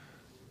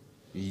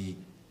 We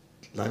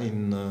land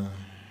in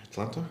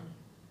Atlanta.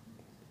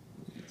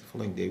 The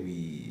following day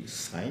we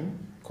sign,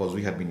 because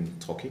we had been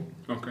talking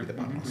with the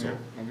partner. So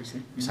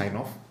obviously. we sign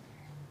off.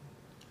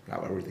 We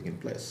have everything in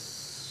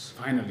place.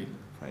 Finally.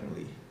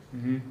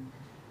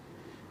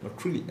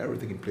 Not really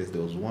everything in place.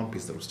 There was one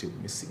piece that was still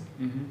missing.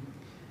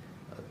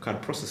 A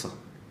card processor.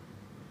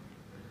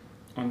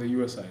 On the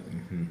US side.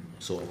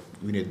 So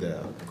we need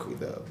our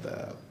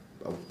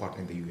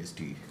partner in the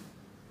USD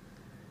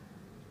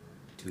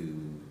to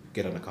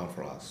get an account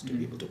for us to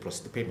be able to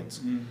process the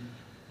payments.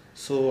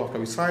 So after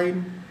we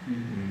signed,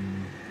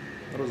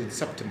 that was in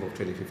September of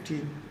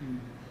 2015.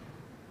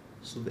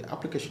 So the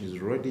application is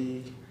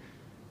ready,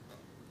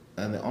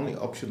 and the only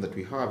option that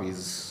we have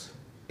is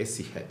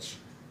SCH.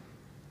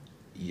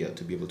 Yeah,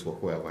 to be able to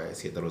acquire via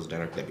SCH. That was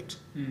direct debit.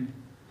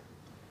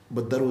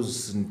 But that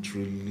wasn't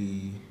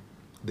really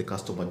the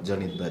customer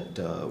journey that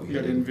we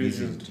had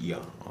envisioned.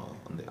 Yeah,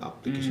 on the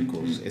application,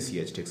 because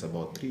SCH takes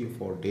about 3 or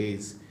 4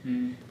 days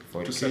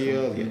for it to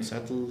clear,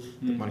 settle,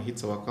 the money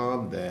hits our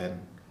account,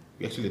 then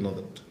we actually know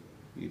that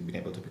we've been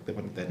able to pick the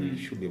money, then we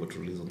should be able to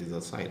release on the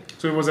other side.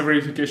 So it was a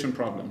verification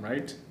problem,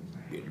 right?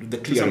 The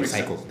clearing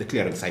cycle. The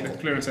clearing cycle. The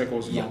clearing cycle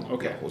was long.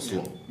 Okay. Yeah, was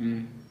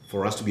long.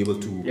 For us to be able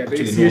to the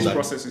actually know ACH that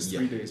process is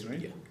 3 days, right?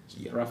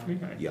 Yeah. Roughly.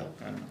 Yeah.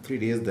 I don't know. 3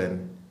 days.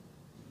 Then,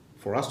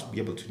 for us to be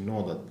able to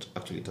know that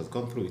actually it has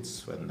gone through,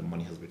 it's when the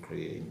money has been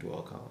credited into our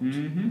account.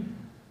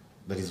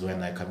 That is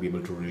when I can be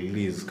able to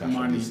release cash on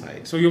Money. the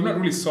side. So you've not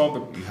really solved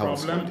the We haven't problem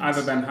solved it.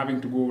 other than having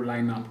to go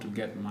line up to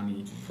get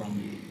money from.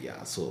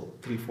 Yeah. So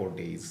 3-4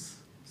 days.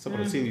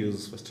 Somebody still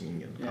use Western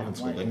Union. I haven't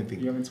solved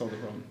anything. You haven't solved the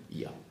problem.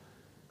 Yeah.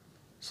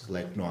 So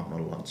like, no, I'm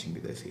not launching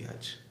with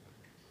SAH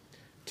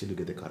till you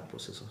get the card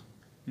processor.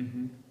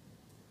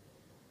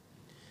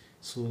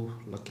 So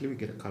luckily we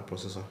get a card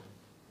processor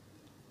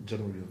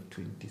January of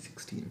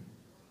 2016.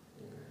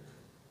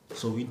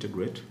 So we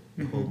integrate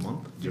the whole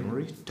month,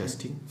 January,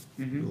 testing,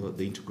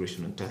 the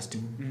integration and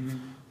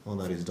testing, all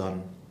that is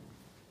done.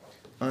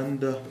 And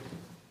the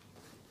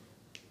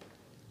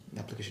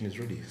application is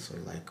ready. So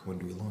like, when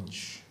do we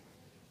launch?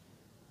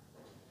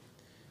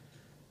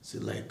 So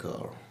like,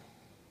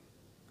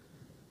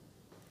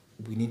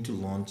 we need to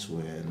launch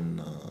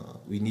when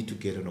we need to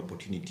get an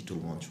opportunity to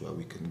launch where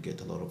we can get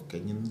a lot of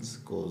Kenyans,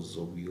 because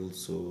we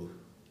also...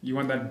 You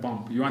want that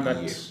bump. You want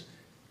that...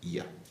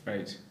 Yeah.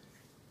 Right.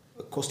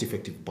 A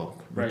cost-effective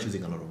bump. Right. Not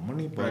using a lot of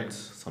money, but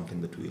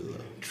something that will...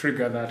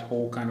 trigger that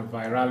whole kind of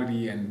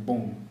virality and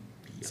boom,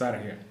 it's out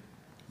of here.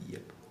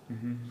 Yep.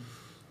 End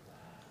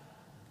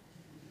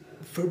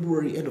of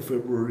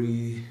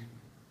February,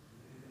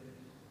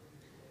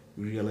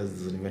 we realized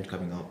there's an event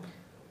coming up.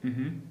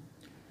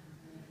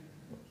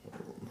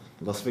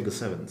 Las Vegas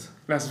Sevens.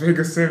 Las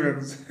Vegas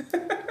Sevens.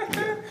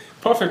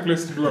 Perfect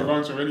place to do a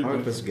launch of anything.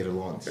 Perfect place to get a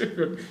launch.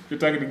 You're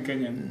targeting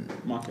Kenyan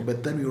market.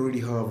 But then we already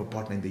have a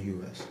partner in the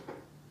US.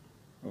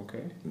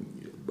 Okay.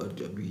 But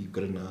we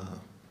got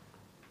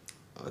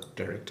a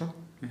director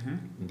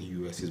in the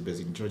US. He's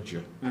based in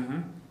Georgia.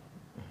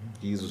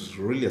 He's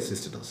really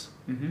assisted us.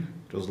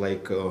 It was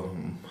like a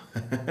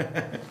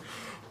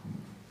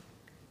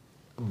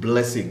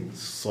blessing,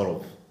 sort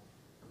of,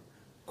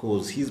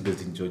 because he's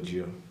based in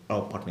Georgia.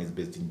 Our partner is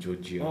based in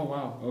Georgia. Oh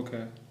wow!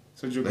 Okay,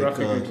 so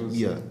geographically, it was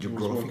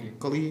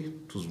geographically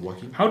it was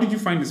working. How did you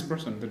find this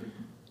person?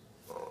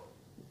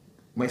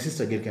 My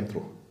sister again came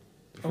through.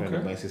 A friend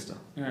of my sister.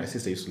 Yeah. My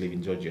sister used to live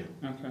in Georgia.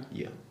 Okay.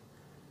 Yeah.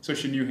 So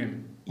she knew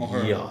him or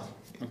her? Yeah.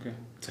 Okay.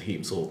 To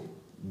him, so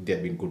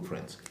they've been good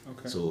friends.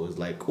 Okay. So it's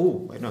like,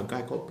 oh, I know a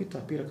guy called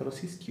Peter. Peter can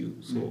assist you.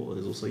 So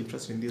he's also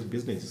interested in this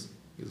business.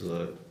 He's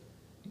a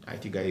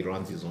IT guy. He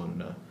runs his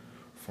own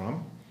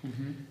farm.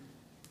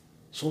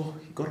 So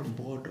he got on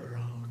board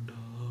around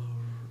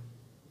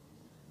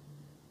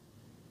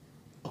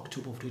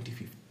October of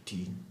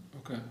 2015.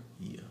 Okay.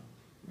 Yeah.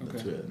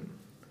 That's when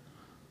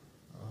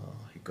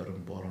he got on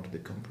board onto the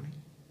company.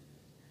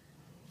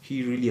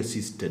 He really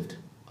assisted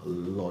a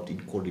lot in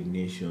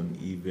coordination,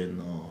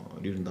 even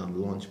during that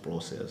launch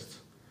process.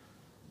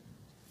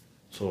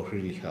 So it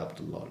really helped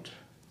a lot.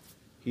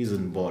 He's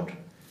on board.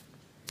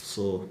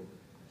 So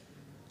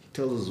he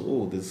tells us,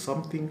 oh, there's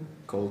something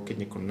called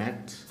Kenya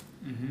Connect.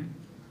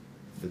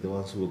 They're the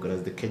ones who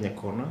organize the Kenya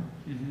Corner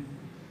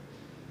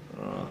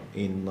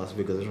in Las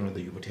Vegas. I don't know whether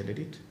you've attended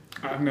it.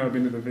 I've never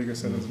been to the Vegas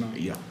Sevens now.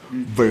 Yeah,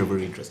 very,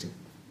 very interesting.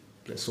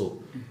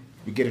 So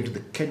we get into the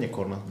Kenya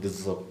Corner.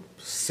 There's a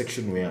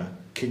section where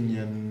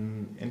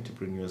Kenyan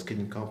entrepreneurs,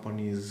 Kenyan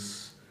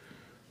companies,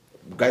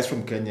 guys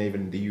from Kenya,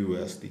 even in the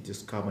US, they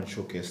just come and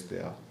showcase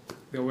their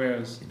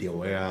wares,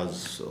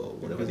 or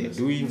whatever they're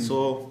doing.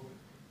 So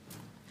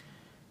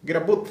get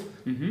a booth.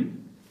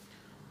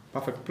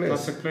 Perfect place.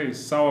 Perfect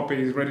place. Sour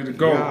Pay is ready to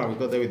go. Yeah, we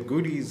got there with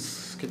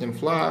goodies, Kenyan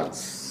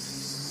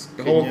flags,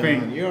 the whole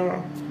thing.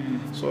 Yeah.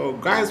 So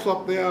guys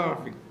up there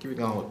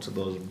giving out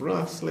those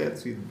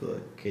bracelets with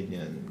the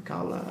Kenyan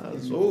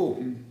colors.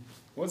 Oh,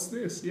 what's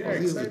this? Yeah,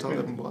 this is the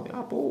excitement. talent body.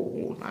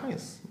 Oh,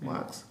 nice,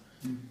 Max.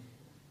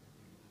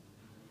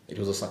 It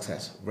was a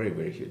success, very,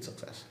 very huge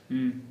success.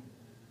 We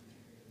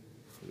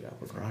are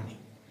up and running.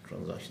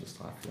 Transactions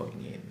start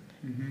flowing in.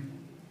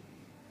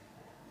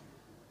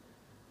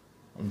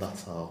 And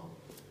that's how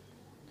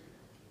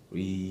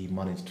we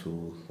managed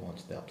to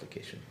launch the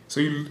application.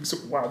 So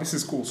wow, this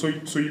is cool. So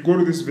you go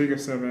to this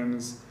Vegas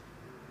Sevens,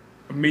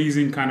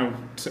 amazing kind of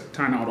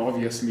turnout,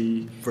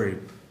 obviously. Very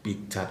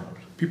big turnout.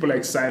 People are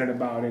excited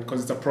about it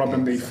because it's a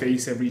problem they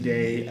face every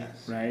day,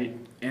 right?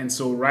 And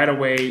so right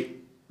away,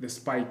 the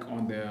spike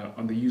on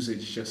the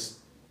usage just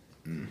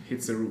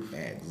hits the roof.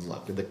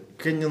 Exactly. The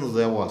Kenyans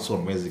there were so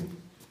amazing.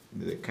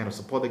 The kind of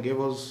support they gave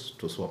us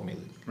was so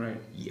amazing. Right.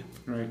 Yeah.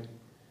 Right.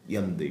 Yeah,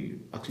 and they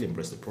actually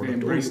embraced the product.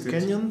 They embraced it.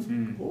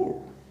 Kenyan.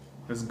 Oh,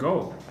 let's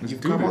go. Let's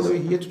you've do come all this. the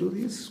way here to do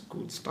this.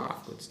 Good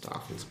stuff. Good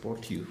stuff. We'll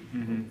support you.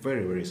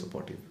 Very, very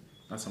supportive.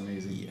 That's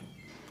amazing. Yeah.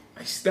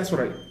 That's what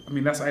I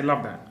mean. I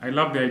love that. I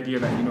love the idea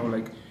that,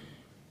 like,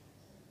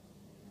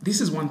 this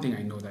is one thing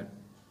I know, that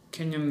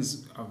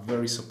Kenyans are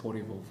very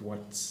supportive of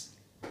what's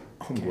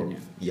Homegrown.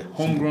 Kenyan. Yeah.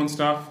 Homegrown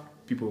stuff,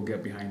 people will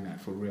get behind that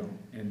for real.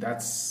 And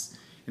that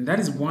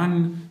is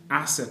one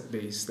asset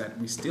base that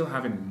we still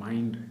haven't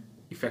mined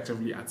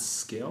effectively at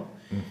scale.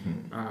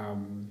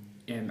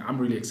 And I'm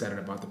really excited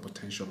about the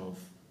potential of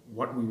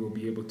what we will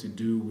be able to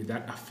do with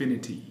that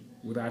affinity,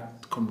 with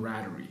that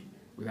camaraderie,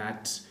 with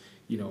that,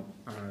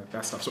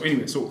 that stuff. So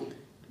anyway, so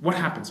what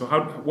happened? So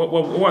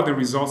what are the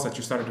results that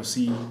you started to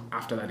see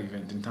after that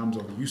event in terms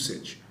of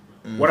usage?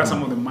 Mm-hmm. What are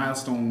some of the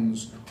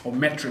milestones or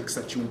metrics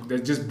that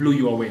just blew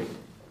you away?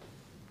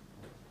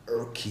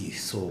 Okay,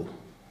 so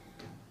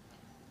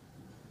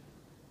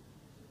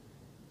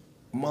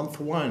month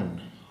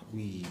one,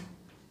 we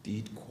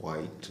did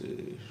quite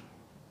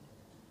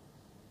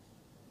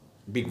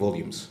big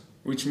volumes.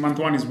 Which month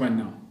one is when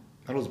now?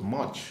 That was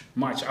March.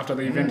 March, after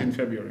the event in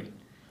February.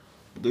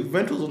 The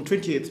event was on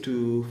 28th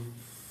to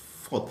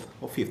 4th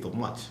or 5th of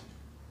March.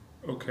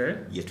 Okay.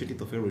 Yeah,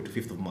 20th of February to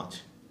 5th of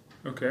March.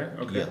 Okay.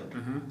 Yeah.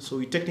 So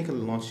we technically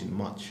launched in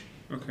March.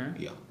 Okay.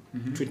 Yeah.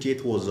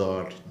 28th was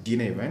our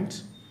dinner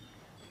event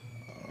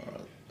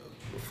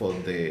for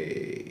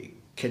the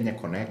Kenya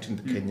Connect, and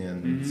the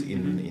Kenyans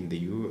in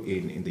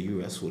the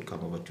US would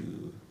come over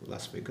to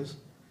Las Vegas.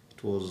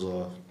 It was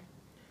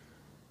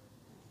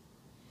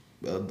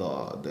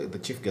the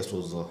chief guest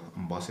was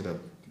Ambassador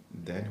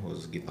then, who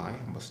was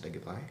Ambassador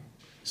Githai.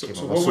 So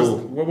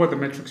what were the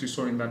metrics you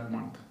saw in that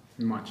month,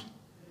 in March?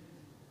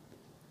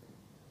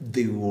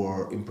 They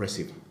were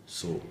impressive.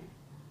 So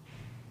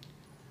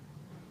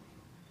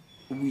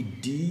we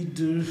did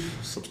a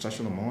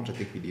substantial amount. I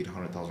think we did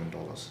 $100,000 in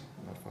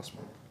that first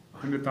month.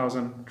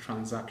 100,000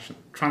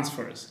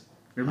 transfers,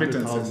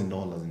 remittances.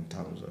 $100,000 in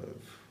terms of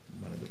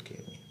money that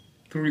came in.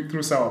 Through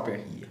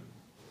SourPay? Yeah,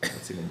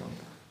 that's in a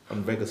month.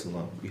 On Vegas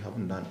alone, we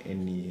haven't done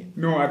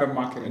no other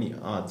market. Any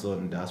ads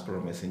on Diaspora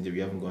Messenger. We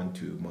haven't gone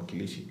to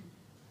Makilishi.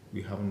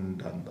 We haven't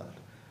done that.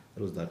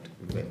 It was that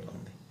event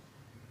only.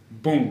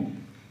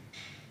 Boom.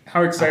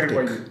 How excited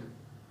were you?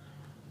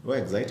 We were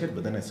excited,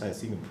 but then I started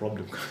seeing a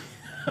problem.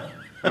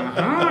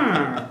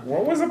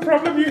 What was the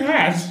problem you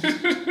had?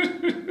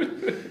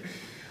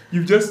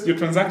 You're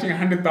transacting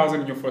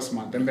 100,000 in your first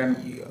month, and then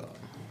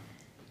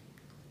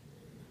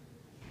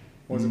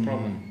what's the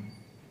problem?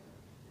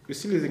 We're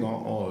still using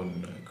our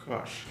own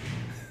cash.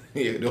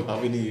 You don't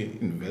have any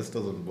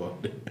investors on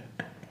board.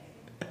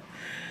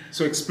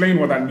 So explain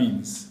what that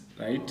means,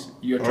 right?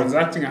 You're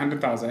transacting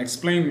 100,000.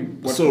 Explain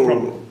what's the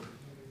problem.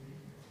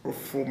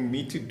 For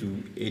me to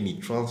do any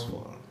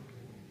transfer,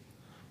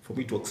 for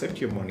me to accept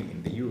your money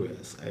in the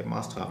US, I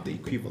must have the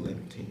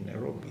equivalent in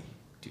Nairobi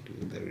to do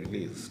the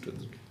release, to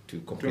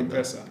complete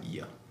to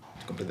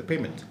complete the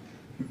payment.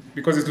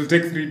 Because it will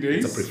take 3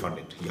 days? It's a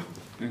pre-funded,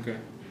 Okay.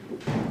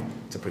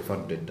 It's a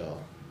pre-funded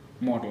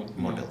model.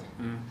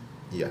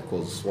 Yeah,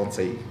 because once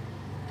I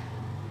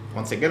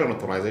get an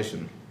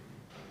authorization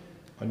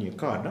on your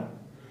card,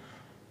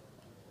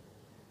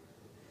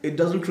 it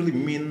doesn't really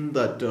mean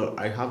that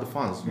I have the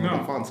funds. No,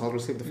 the funds, I'll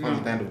receive the funds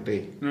at the end of the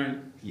day. Right.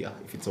 Yeah,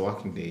 if it's a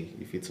working day.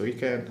 If it's a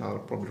weekend, I'll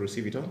probably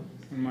receive it on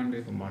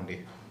Monday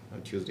or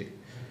Tuesday.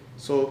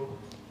 So,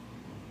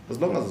 as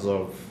long as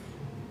I've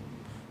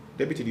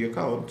debited your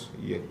account,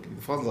 the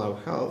funds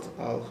I've held,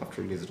 I'll have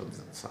to release it on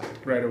the side.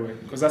 Right away,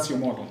 because that's your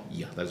model.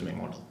 Yeah, that's my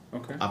model.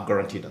 Okay. I'm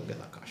guaranteed I'll get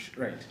that cash.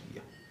 Right.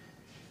 Yeah.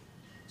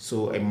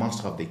 So I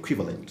must have the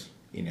equivalent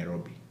in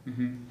Nairobi.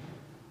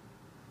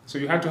 So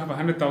you had to have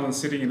 100,000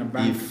 sitting in a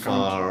bank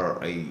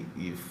account.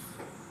 If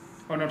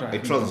I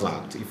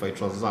transact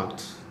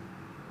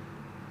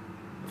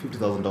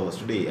 $50,000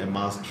 today, I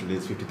must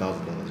release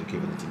 $50,000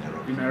 equivalent in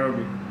Nairobi. In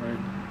Nairobi,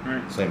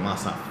 right. So I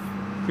must have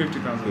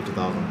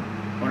 50,000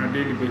 on a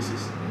daily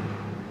basis.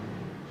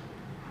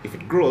 If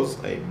it grows,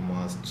 I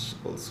must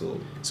also.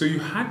 So you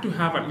had to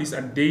have at least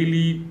a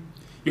daily.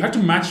 You had to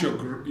match your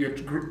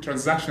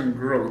transaction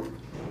growth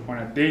on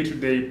a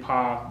day-to-day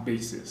par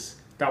basis.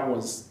 That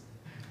was.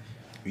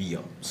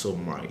 Yeah. So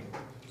my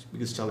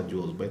biggest challenge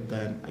was back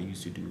then. I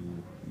used to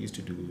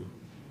do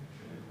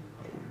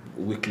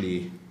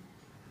weekly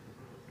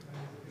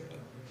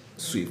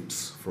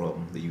sweeps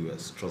from the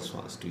US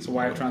transfers to. So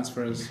wire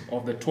transfers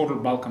of the total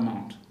bulk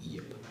amount.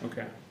 Yep.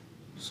 Okay.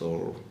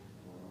 So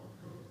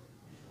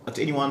at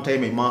any one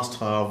time, I must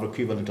have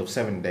equivalent of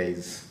 7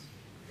 days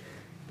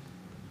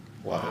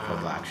worth of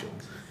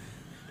transactions.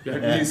 You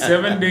had at least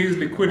 7 days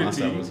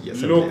liquidity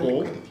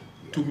local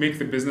to make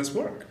the business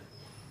work.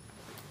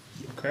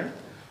 Okay.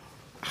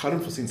 I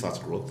hadn't foreseen such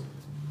growth.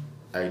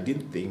 I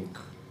didn't think.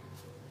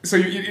 So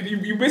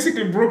you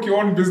basically broke your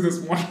own business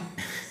model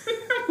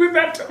with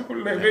that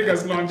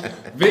Vegas launch.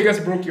 Vegas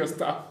broke your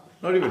stuff.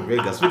 Not even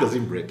Vegas. Vegas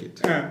didn't break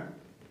it.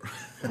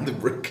 The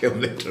break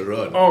came later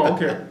on. Oh,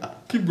 okay.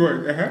 Keep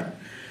going.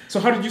 So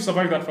how did you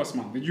survive that first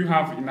month? Did you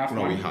have enough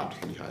money? No,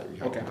 we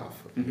had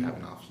enough. We had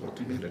enough lot.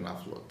 We had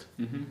enough lot.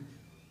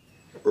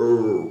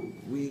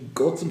 We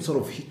got some sort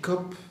of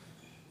hiccup.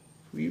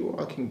 We were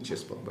working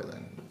Chase Bank by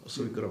then.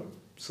 So we got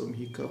some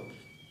hiccup.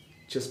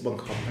 Chase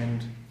Bank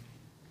happened.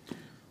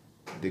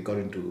 They got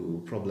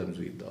into problems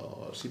with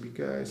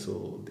CBK,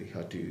 so they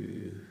had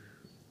to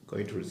go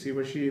into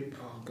receivership.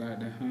 Oh,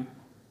 God.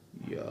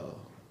 Yeah.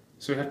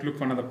 So you had to look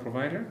for another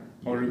provider?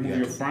 Or remove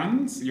your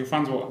funds? Your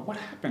funds were... What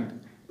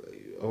happened?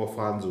 Our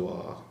funds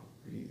were...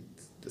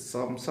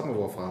 Some of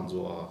our funds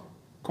were...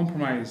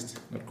 Compromised.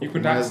 Not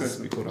compromised.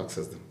 We could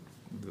access them.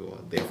 They were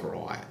there for a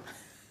while.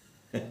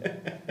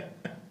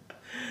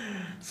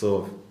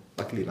 So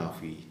luckily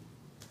enough, we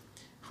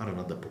had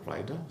another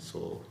provider,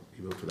 so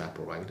we went to that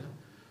provider,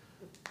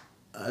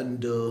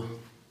 and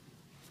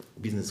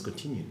business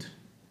continued.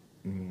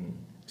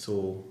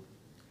 So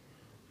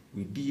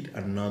we did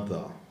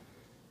another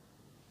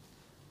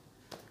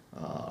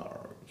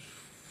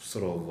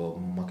sort of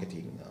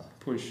marketing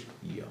Push.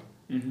 year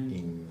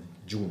in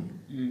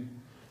June.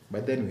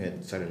 By then we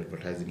had started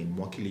advertising in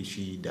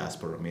Mwakilishi,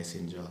 Diaspora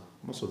Messenger,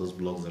 most of those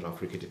blogs that are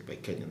frequented by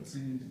Kenyans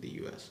in the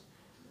US.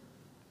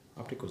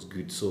 Uptake was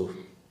good, so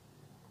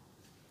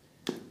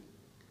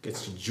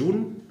gets to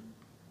June,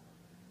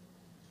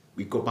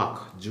 we go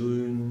back.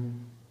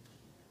 June,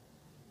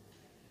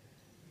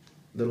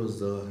 there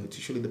was it's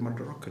usually the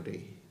Madaraka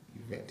Day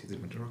event. Is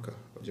it Madaraka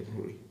or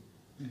Jamhuri?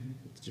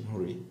 It's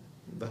Jamhuri.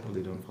 That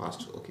holiday don't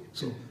fast. Okay,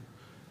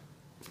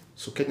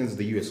 so Kenyans in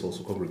the US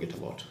also congregate a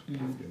lot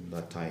in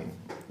that time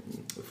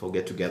for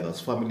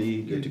get-togethers,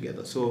 family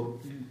get-together. So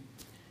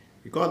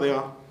we got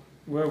there.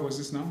 Where was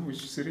this now?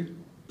 Which city?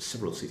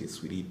 Several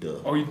cities. We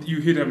did. Oh, you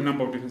hit a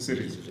number of different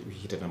cities. We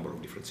hit a number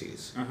of different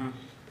cities. Uh-huh.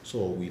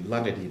 So we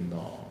landed in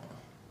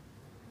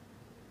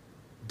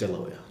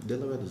Delaware.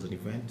 Delaware, there's an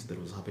event that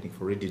was happening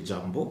for Radio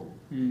Jumbo,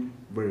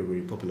 very,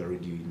 very popular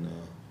radio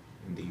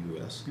in the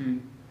US.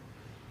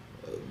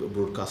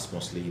 Broadcast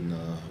mostly in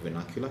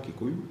vernacular,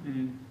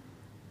 Kikuyu.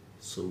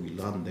 So we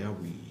land there,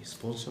 we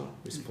sponsor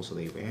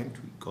the event,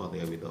 we go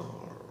there with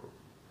our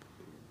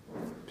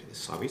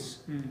service.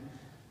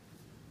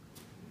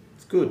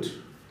 It's good.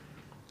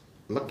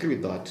 Luckily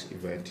with that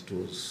event, it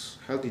was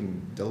held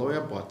in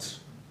Delaware, but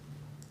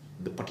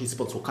the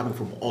participants were coming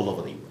from all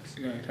over the US.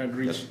 Yeah, it had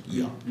reached.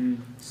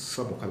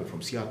 Some were coming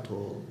from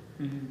Seattle,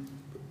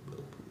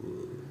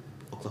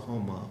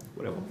 Oklahoma,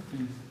 whatever.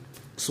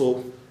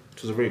 So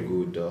it was a very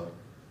good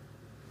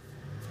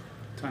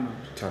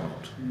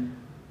turnout.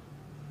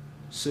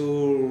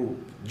 So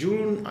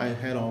June, I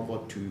head over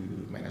to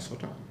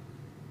Minnesota.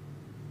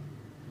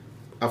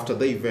 After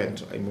the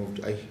event, I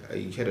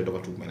headed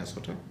over to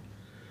Minnesota.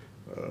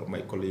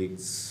 My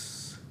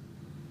colleagues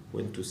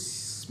went to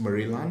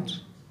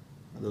Maryland.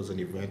 There was an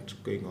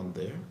event going on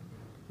there.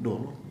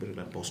 No,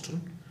 Maryland,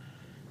 Boston.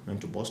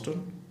 Went to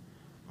Boston.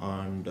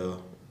 And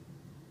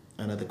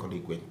another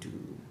colleague went to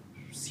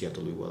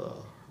Seattle. We were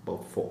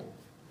about 4.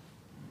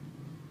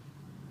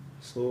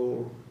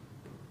 So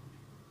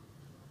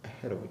I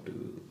head over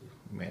to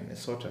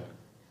Minnesota.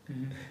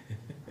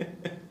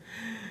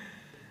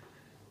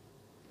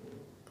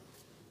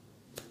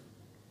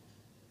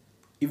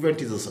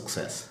 Event is a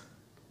success.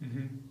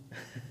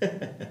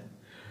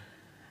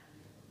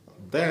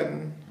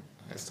 Then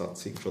I start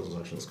seeing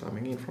transactions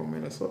coming in from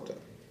Minnesota.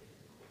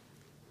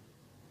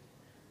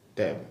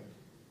 Damn.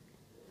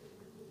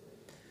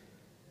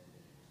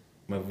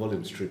 My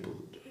volumes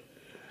tripled.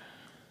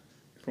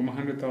 From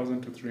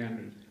 100,000 to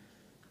 300,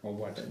 or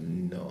what?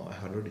 No, I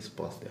had already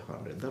passed the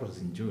 100. That was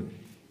in June.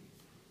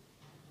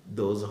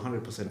 There was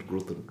 100%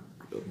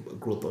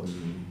 growth on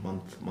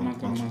month.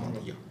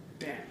 Yeah.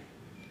 Damn.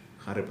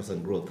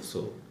 100% growth.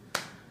 So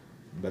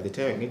by the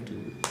time I get to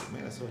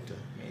Minnesota,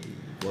 my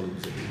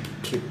volumes are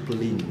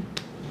tripling.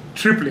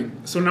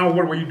 Tripling. So now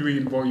what were you doing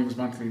in volumes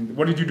monthly?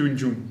 What did you do in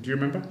June? Do you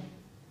remember?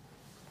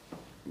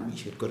 We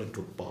had gotten to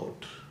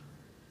about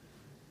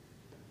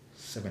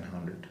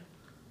 700.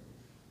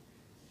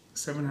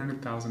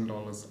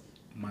 $700,000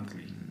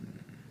 monthly.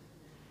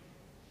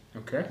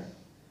 Okay.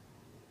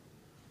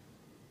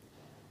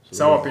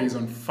 Sour Pay is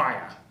on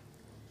fire.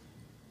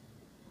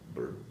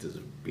 But there's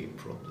a big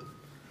problem.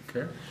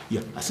 Okay.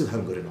 Yeah, I still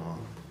haven't gotten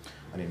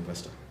an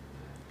investor.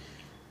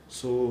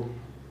 So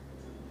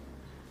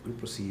we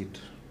proceed.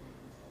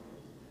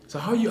 So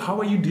how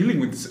are you dealing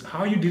with this? How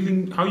are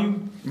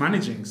you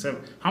managing?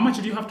 So how much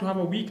did you have to have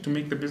a week to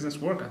make the business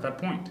work at that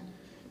point?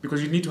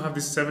 Because you need to have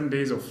this 7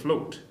 days of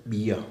float.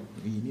 Yeah,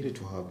 we needed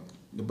to have.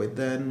 But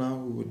then now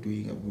we were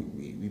doing.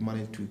 We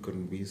managed to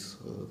convince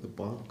the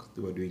bank.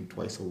 They were doing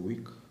twice a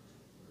week.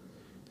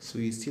 So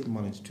we still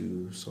managed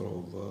to sort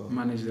of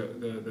manage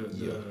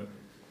the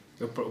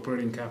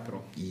operating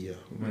capital. Yeah,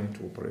 we managed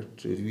to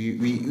operate.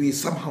 We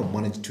somehow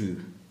managed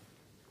to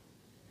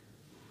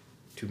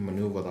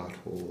maneuver that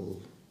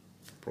whole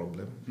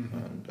problem,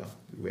 and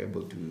we were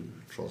able to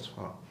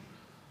transfer.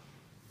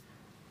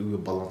 We were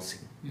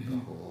balancing the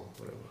whole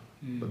whatever.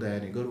 But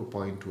then it got to a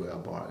point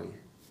whereby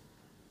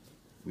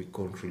we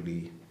couldn't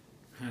really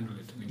handle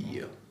it anymore.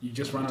 Yeah. You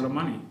just ran out of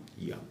money.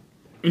 Yeah.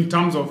 In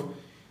terms of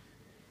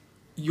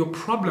your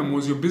problem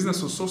was your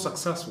business was so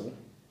successful.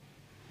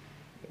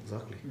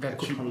 Exactly.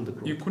 That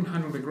you couldn't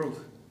handle the growth.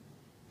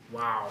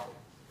 Wow.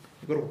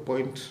 I got to a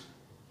point.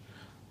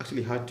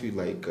 Actually, had to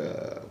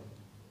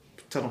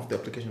turn off the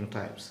application at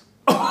times.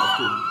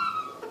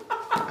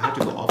 I had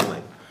to go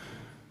offline.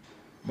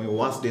 My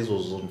worst days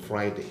was on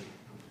Friday.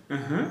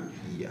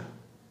 Yeah.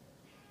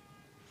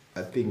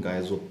 I think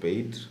guys were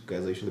paid.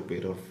 Guys are usually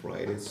paid on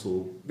Friday,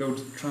 so they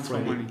would transfer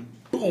money.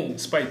 Boom,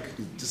 spike.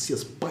 You just see a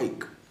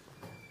spike.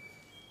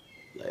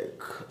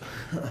 Like,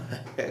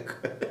 heck.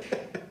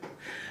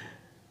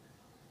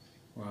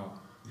 Wow.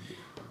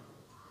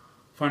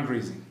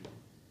 Fundraising.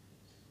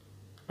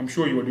 I'm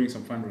sure you were doing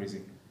some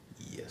fundraising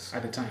Yes.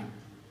 at the time.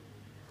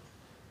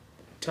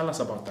 Tell us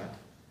about that.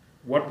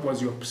 What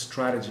was your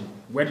strategy?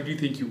 Where did you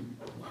think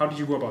how did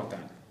you go about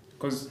that?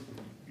 Because,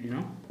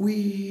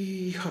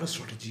 We had a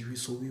strategy.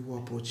 So we were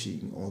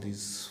approaching all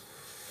these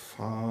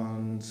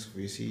funds,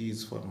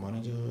 VCs, fund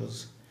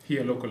managers,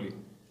 here locally.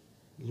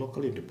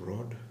 locally and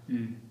abroad.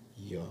 Mm.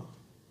 Yeah.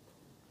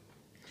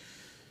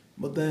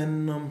 But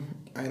then,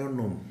 I don't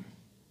know.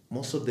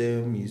 Most of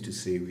them used to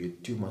say we're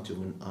too much of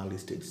an early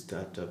stage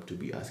startup to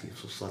be asking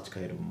for such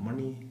kind of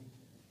money.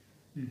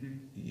 Mm-hmm.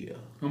 Yeah.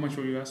 How much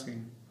were you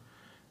asking?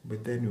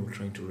 But then we were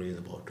trying to raise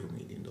about $2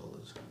 million.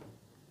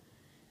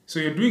 So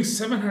you're doing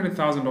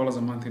 $700,000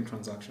 a month in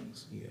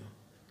transactions, Yeah.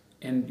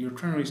 and you're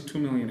trying to raise $2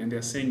 million, and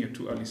they're saying you're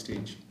too early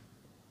stage.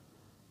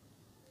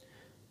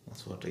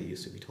 That's what I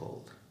used to be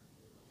told.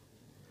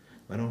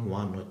 But not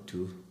one, not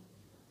two.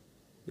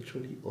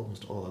 Literally,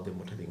 almost all of them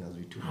were telling us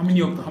we too How much many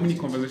of an how early many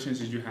stage. conversations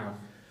did you have?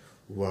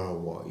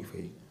 Wow. If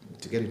I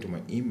to get into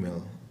my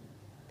email,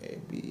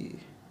 it'd be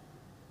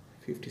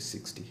 50,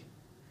 60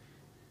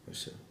 or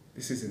so.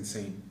 This is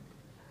insane.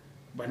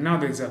 But now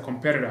there's a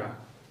competitor.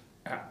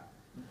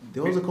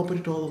 There was a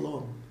competitor all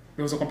along.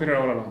 There was a competitor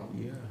all along.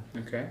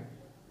 Yeah. Okay.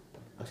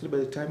 Actually, by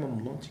the time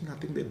I'm launching, I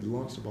think they'd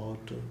launched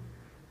about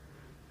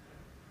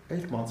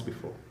 8 months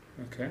before.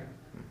 Okay.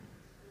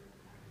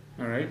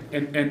 All right.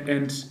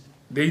 And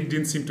they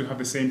didn't seem to have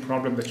the same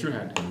problem that you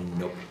had.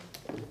 Nope.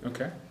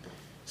 Okay.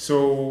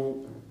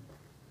 So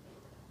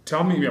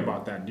tell me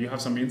about that. Do you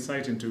have some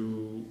insight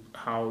into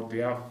how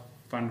their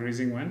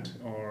fundraising went,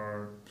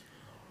 or?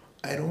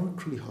 I don't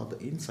really have the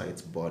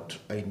insights, but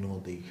I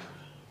know they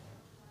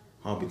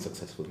have been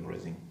successful in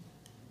raising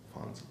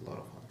funds, a lot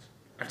of funds.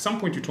 At some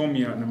point you told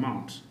me an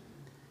amount,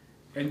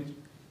 and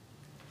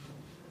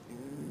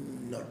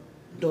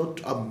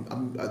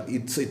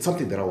It's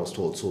something that I was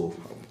told, so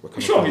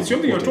sure, it's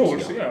something you're told,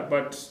 yeah. yeah,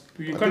 but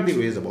you I can't. think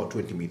they raised about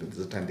 20 million.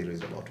 There's a time they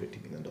raised about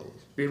 $20 million.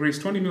 They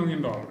raised $20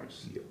 million.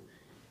 Yeah.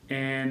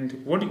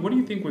 And what do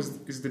you think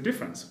is the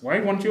difference? Why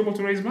weren't you able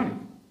to raise money?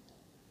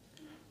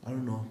 I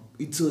don't know.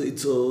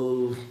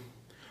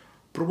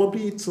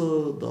 Probably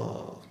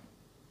the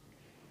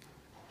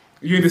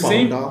You're in the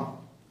same. founder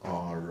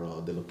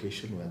or the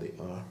location where they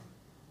are.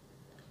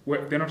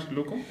 Where, they're not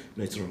local,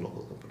 No, it's not a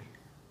local company.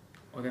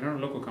 or they're not a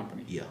local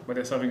company. Yeah. But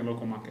they're serving a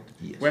local market.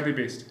 Yes. Where are they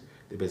based?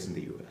 They're based in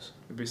the US.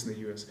 They're based in the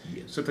US.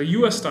 Yes. So the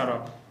US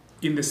startup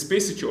in the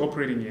space that you're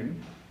operating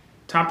in,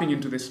 tapping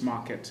into this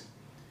market,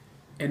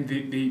 and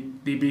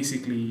they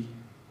basically,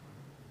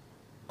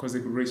 because they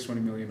could raise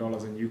 $20 million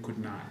and you could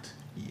not.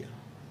 Yeah.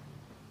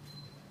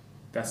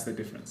 That's the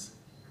difference,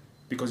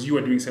 because you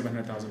are doing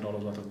 $700,000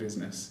 worth of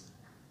business,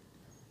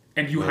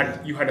 and you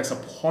had a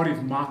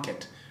supportive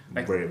market.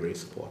 Like, Very, very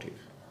supportive.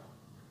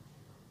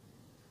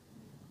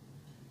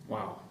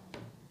 wow.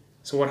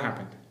 So what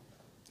happened?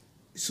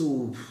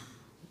 So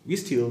we're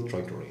still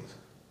trying to raise.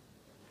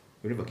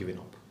 We've never given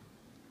up.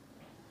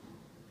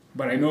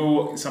 But I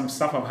know some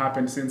stuff have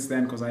happened since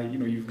then, because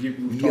you've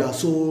Yeah, talked.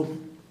 so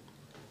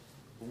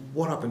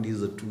what happened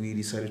is that we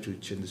decided to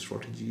change the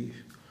strategy,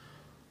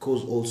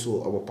 because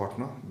also our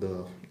partner,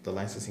 the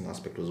licensing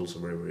aspect was also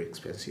very, very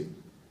expensive.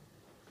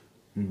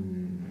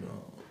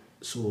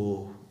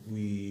 So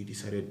we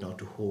decided now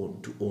to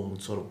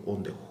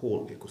own the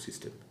whole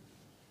ecosystem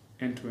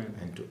End to end.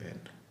 end to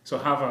end. So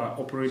have a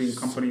operating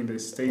company in the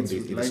States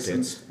with In the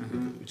license.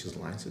 States, which is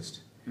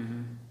licensed,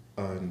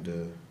 Uh-huh. and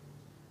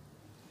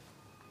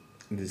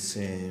the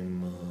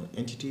same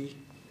entity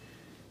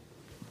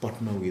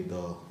partner with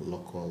the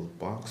local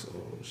banks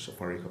or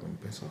Safaricom and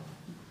Pesa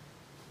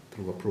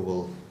through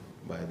approval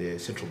by the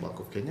Central Bank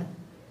of Kenya.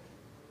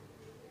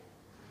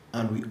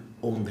 And we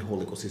own the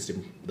whole ecosystem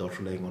without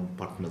relying on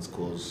partners,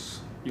 because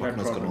You had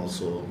partners can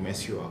problems. also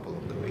mess you up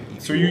along the way.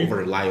 If So you you- over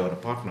rely on a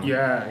partner,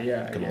 Yeah.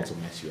 it can also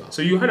mess you up.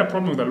 So you had a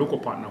problem with a local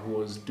partner who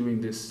was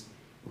doing this,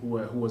 who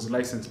was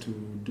licensed to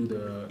do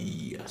the.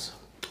 Yes.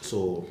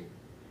 So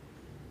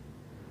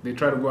They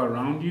try to go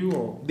around you,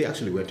 or they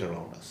actually went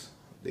around us.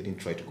 They didn't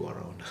try to go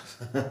around us.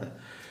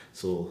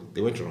 So they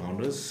went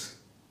around us,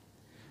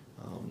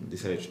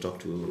 decided to talk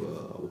to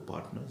our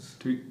partners.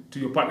 to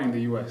your partner in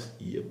the US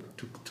Yep.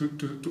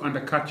 to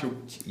undercut you.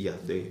 Yeah,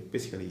 they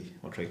basically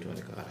were trying to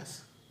undercut us.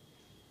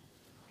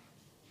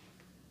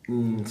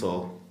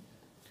 So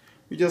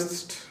we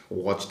just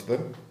watched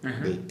them.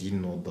 Uh-huh. They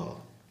didn't know the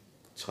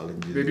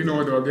challenges. They didn't know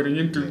what they were getting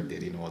into. They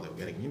didn't know what they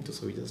were getting into,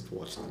 so we just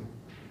watched them.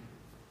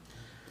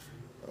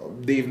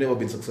 They've never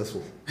been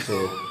successful, so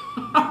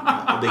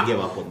they gave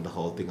up on the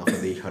whole thing after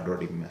they had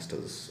already messed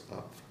us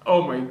up.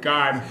 Oh my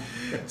God!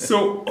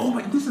 So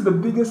this is the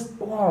biggest.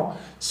 Wow!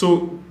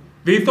 So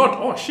they thought,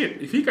 oh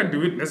shit, if he can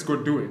do it, let's go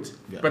do it.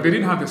 Yeah. But they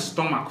didn't have the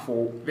stomach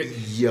for.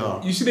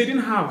 Yeah. You see, they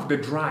didn't have the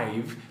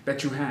drive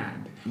that you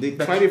had. They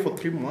tried it for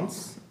 3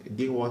 months. It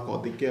didn't work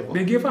out. They gave up.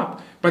 They gave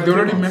up, but they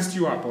already 3 months. messed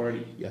you up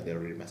already. Yeah, they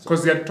already messed up.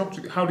 Because they had talked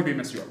to. How did they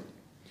mess you up?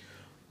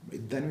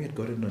 Then we had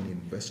gotten an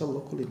investor,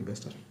 local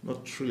investor,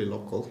 not really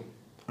local,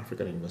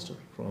 African investor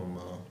from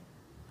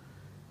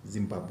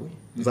Zambia,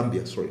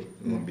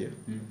 Zambia,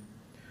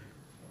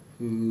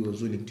 who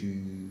was willing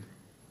to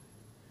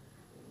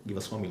give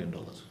us $4 million.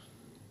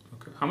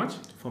 Okay. How much?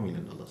 $4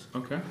 million.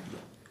 Okay. Yeah.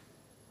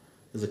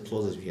 It's the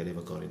closest we had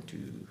ever got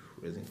into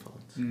raising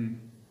funds.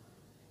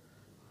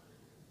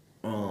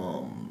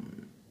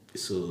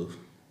 So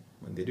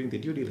when they're doing the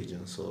due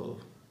diligence, so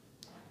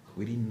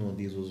we didn't know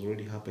this was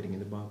already happening in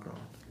the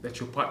background. That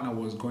your partner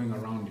was going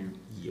around you.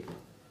 Yep.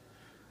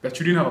 That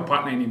you didn't have a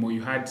partner anymore.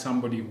 You had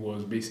somebody who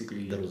was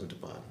basically. That wasn't a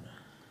partner.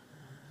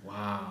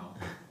 Wow.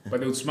 But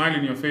they would smile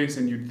in your face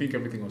and you'd think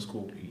everything was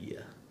cool.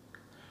 Yeah.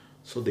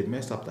 So they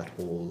messed up that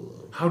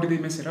whole. How did they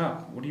mess it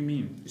up? What do you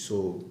mean?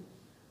 So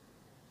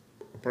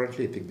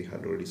apparently, I think they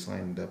had already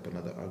signed up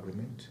another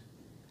agreement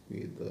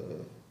with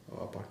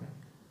our partner.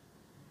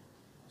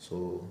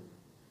 So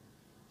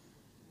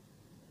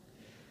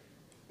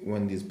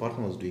when this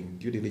partner was doing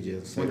due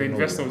diligence, when the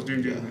investor was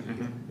doing due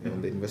diligence,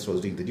 when the investor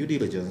was doing the due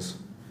diligence,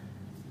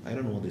 I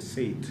don't know what they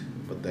said,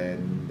 but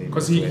then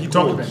because he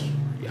talked to them.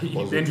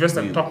 Yeah, the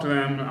investor talked to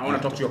them. I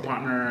want to talk to your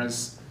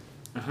partners.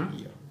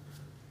 Yeah.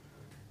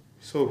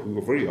 So we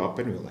were very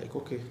open. We were like,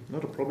 okay,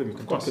 not a problem. You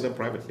can talk to them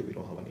privately. We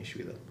don't have an issue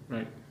with them.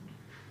 Right.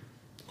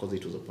 Because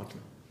it was a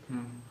partner.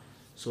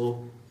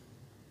 So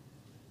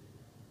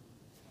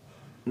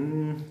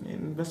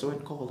investor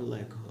went called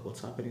like,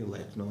 what's happening?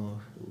 Like, no,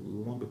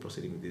 we won't be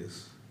proceeding with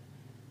this.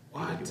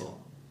 What?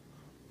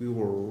 We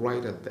were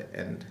right at the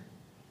end.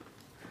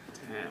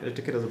 Damn. It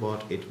took us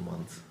about 8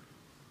 months.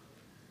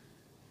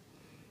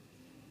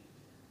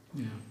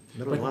 Yeah.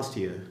 That was last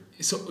year.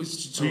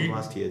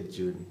 Last year,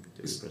 June,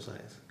 to be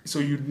precise. So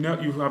you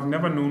have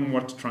never known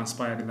what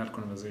transpired in that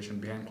conversation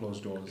behind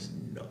closed doors?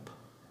 Nope.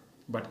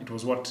 But it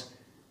was what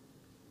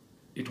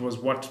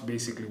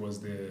basically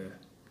was the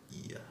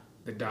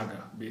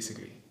dagger,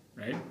 basically,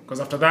 right? Because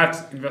after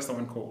that, investor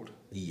went cold.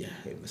 Yeah,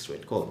 investor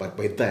went cold. But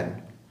by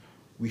then,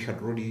 we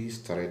had already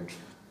started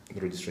the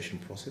registration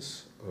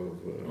process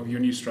of your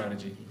new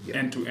strategy,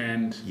 end to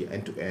end. Yeah,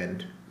 end to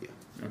end. Yeah.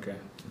 Okay.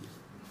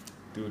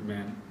 Dude,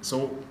 man.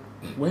 So,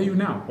 where are you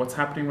now? What's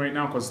happening right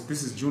now? Because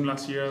this is June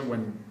last year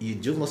when... Yeah,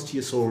 June last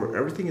year, so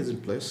everything is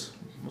in place.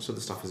 Most of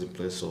the stuff is in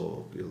place,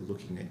 so we're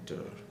looking at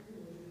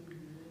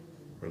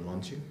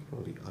relaunching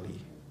probably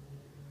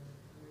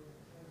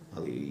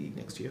early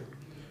next year,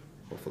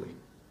 hopefully.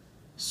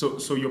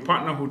 So your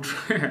partner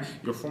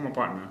your former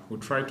partner who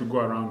tried to go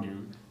around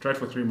you, tried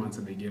for 3 months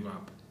and they gave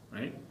up,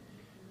 right?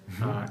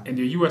 And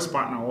your US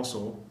partner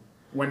also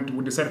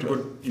would decide to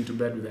go into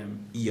bed with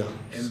them. Yeah.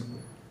 And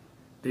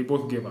they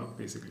both gave up,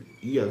 basically.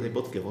 Yeah, they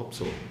both gave up,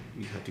 so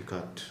we had to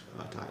cut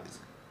our ties.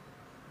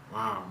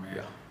 Wow, man.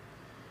 Yeah.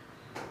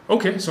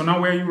 Okay, so now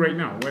where are you right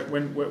now?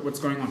 What's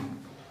going on?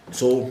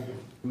 So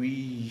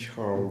we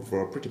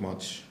have pretty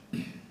much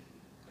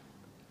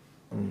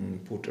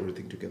put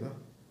everything together.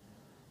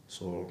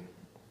 So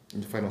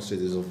in the final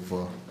stages of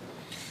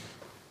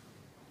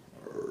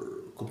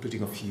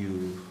completing a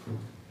few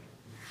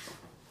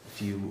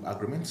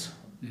agreements,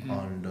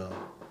 and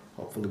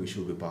hopefully we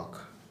should be back.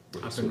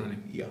 Up and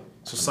running. Yeah.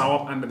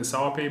 So under the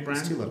SourPay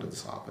brand? Still under the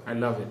SourPay. I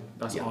love it.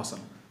 That's awesome.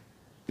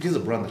 It is a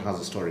brand that has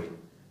a story.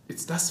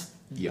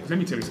 Let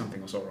me tell you something,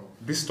 Osoro.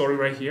 This story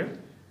right here,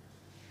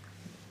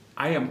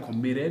 I am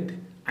committed.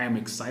 I am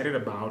excited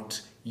about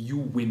you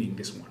winning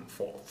this one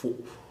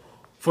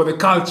for the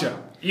culture.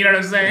 You know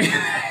what I'm saying?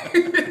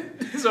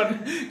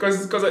 Because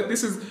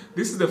this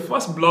is the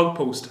first blog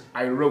post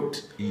I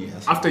wrote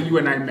after you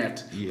and I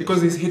met,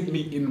 because it's hit me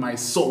in my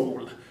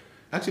soul.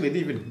 Actually, I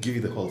didn't even give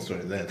you the whole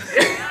story then.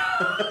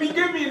 You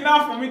gave me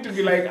enough for me to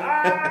be like,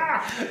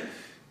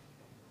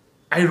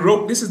 I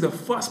wrote, this is the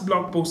first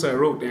blog post I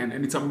wrote, and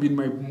it's been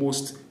my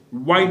most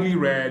widely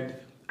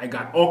read. I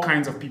got all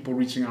kinds of people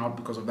reaching out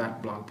because of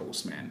that blog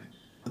post, man.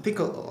 I think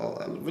I'll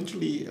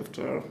eventually,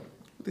 after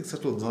I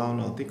settle down,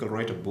 I think I'll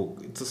write a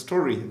book. It's a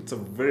story. It's a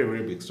very,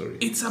 very big story.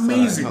 It's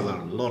amazing. It has a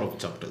lot of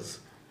chapters.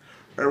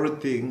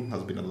 Everything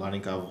has been a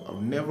learning curve.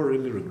 I've never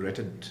really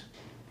regretted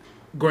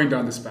going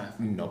down this path.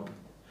 Nope.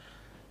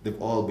 They've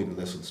all been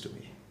lessons to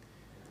me.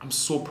 I'm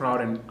so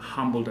proud and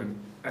humbled and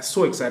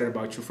so excited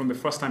about you from the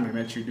first time I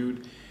met you,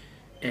 dude.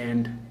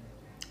 And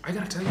I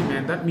gotta tell you,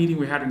 man, that meeting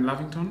we had in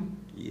Lavington.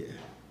 Yeah.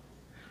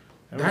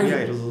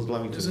 It was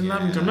Lavington. It was in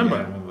Lavington, remember?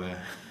 Yeah, I remember.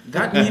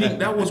 That meeting,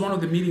 that was one of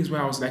the meetings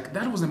where I was like,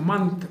 that was a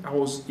month I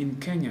was in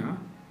Kenya,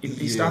 in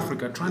East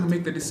Africa, trying to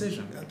make the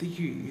decision. I think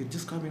you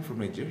just come in from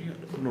Nigeria,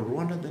 no,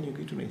 Rwanda, then you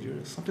go to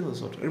Nigeria, something of the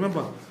sort. I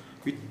remember,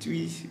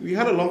 we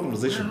had a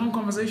long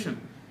conversation.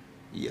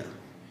 Yeah.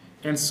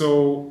 And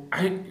so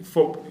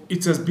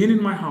it has been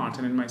in my heart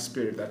and in my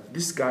spirit that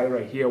this guy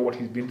right here, what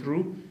he's been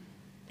through,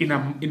 in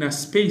a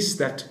space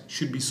that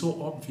should be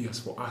so obvious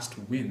for us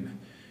to win.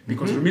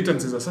 Because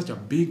remittances are such a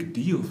big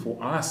deal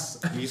for us.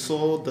 You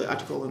saw the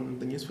article in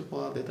the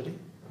newspaper the other day,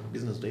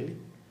 Business Daily?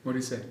 What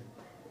did it say?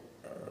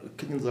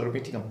 Kenyans are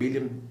remitting $1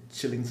 billion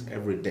shillings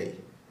every day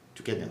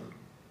to Kenya.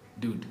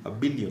 Dude. $1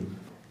 billion.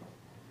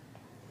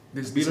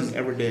 $1 billion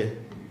every day.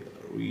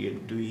 We are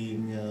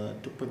doing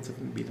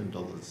 $2.7 billion.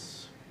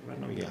 Right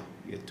now, we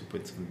are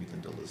 $2.7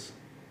 billion.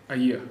 A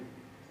year?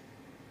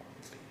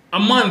 A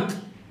month.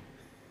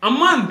 A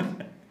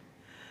month.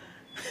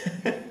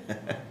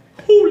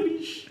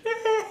 Holy shit.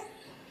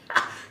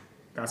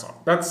 That's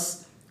all.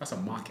 That's a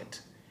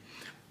market.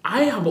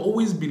 I have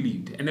always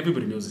believed, and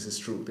everybody knows this is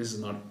true, this is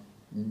not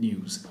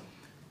news,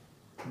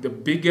 the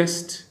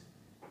biggest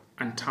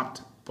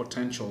untapped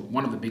potential,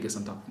 one of the biggest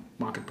untapped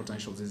market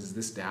potentials is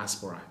this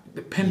diaspora,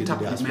 the pent-up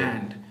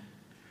demand.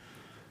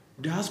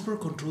 Diaspora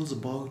controls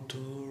about,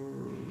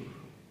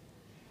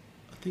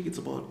 I think it's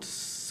about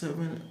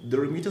the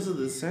remittance that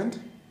they send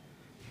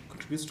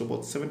contributes to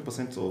about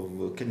 7%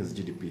 of Kenya's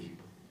GDP.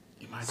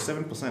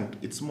 Imagine. 7%.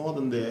 It's more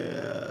than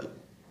the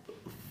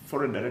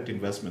foreign direct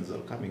investments that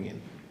are coming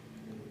in.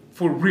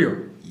 For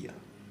real? Yeah.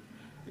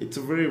 It's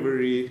a very,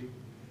 very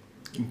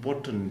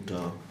important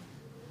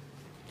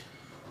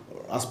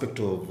aspect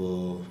of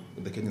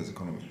the Kenya's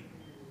economy.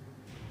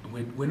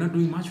 We're not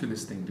doing much with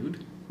this thing,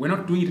 dude. We're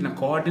not doing it in a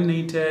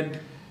coordinated...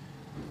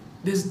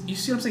 you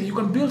see what I'm saying? You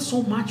can build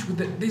so much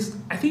with it.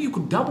 I think you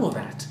could double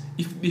that.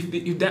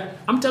 If that,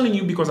 I'm telling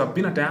you because I've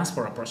been a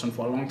diaspora person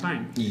for a long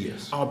time.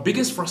 Yes. Our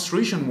biggest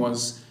frustration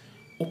was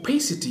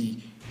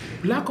opacity,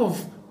 lack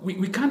of...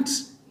 We can't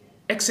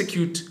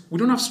execute. We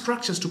don't have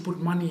structures to put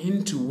money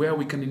into where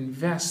we can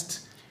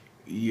invest.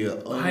 Yeah.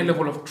 High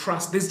level of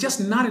trust. There's just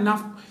not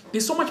enough.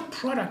 There's so much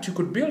product you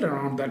could build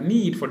around that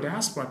need for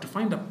diaspora to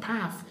find a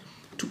path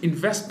to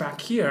invest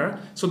back here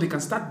so they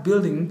can start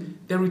building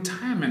their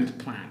retirement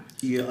plan.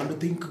 Yeah, and I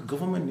think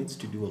government needs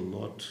to do a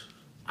lot.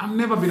 I've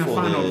never been a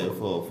fan of...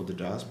 For the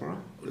diaspora.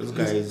 Those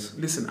guys...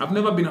 Listen, I've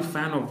never been a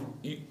fan of...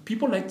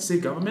 People like to say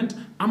government.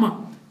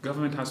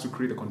 Government has to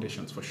create the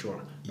conditions for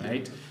sure,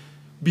 right?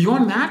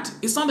 Beyond that,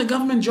 it's not the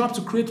government job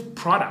to create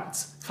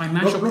products,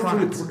 financial products. Not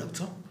really products,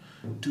 huh?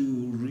 To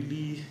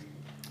really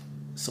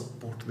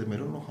support them. I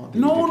don't know how they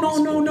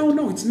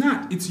No, it's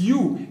not. It's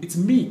you. It's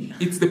me.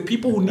 It's the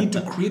people who need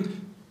to create...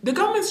 The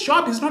government's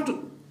job is not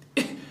to...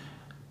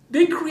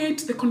 They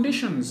create the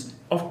conditions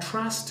of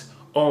trust,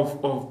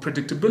 of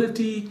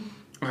predictability.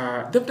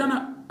 They've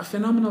done a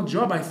phenomenal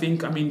job, I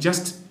think. I mean,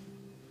 just,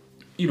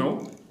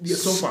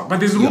 so far. But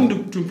there's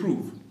room to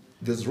improve.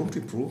 There's room to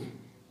improve.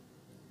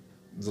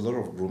 There's a lot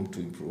of room to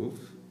improve.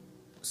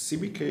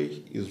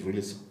 CBK is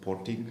really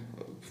supporting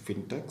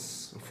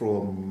fintechs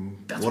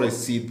from I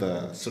see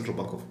the Central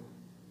Bank of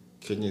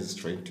Kenya is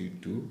trying to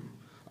do,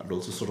 and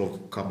also sort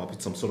of come up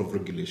with some sort of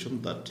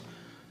regulation that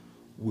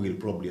will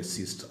probably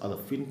assist other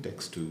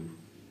fintechs to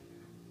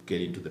get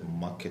into the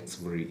markets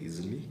very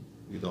easily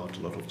without a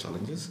lot of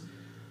challenges.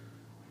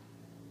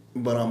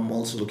 But I'm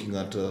also looking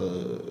at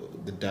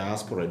the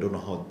diaspora. I don't know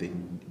how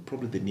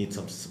they need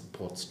some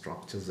support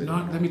structures.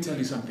 Let me tell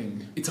you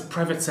something. It's a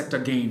private sector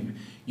game.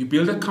 You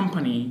build a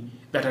company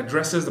that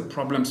addresses the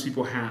problems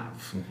people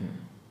have. Mm-hmm.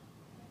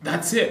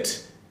 That's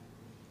it.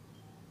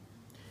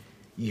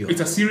 Yeah.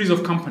 It's a series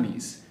of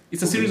companies.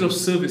 It's a series of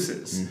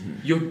services. Mm-hmm.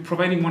 You're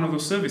providing one of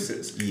those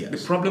services. Yes.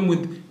 The problem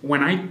with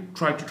when I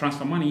try to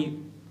transfer money,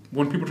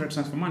 when people try to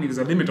transfer money, there's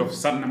a limit of a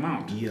certain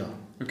amount. Yeah.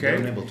 Okay. They're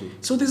unable to.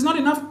 So there's not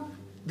enough.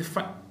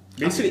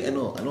 Actually, I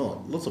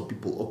know. Lots of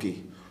people.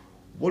 Okay,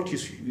 what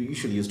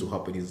usually used to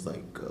happen is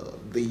like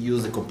they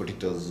use the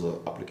competitor's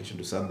application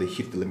to send. They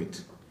hit the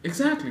limit.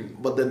 Exactly.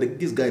 But then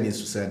this guy needs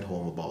to send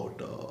home about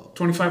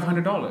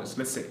 $2,500.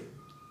 Let's say.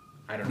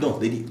 I don't know. No,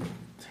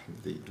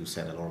 they do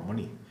send a lot of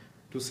money.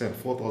 To send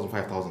 4,000,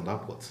 5,000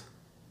 upwards.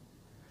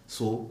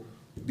 So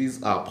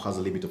this app has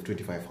a limit of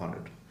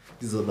 2,500.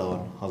 This other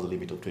one has a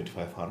limit of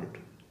 2,500.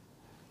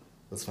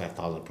 That's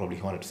 5,000. Probably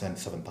he wanted to send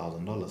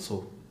 $7,000.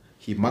 So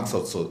he marks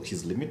out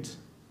his limit.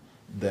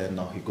 Then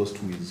now he goes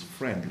to his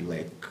friend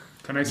like,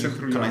 can I send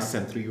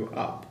through your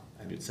app?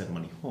 And you'd send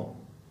money home.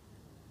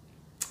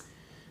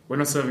 We're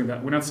not serving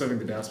that. We're not serving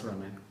the diaspora,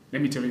 man.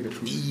 Let me tell you the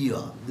truth.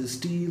 Yeah, there's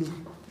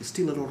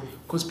still a lot of...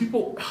 Because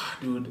people,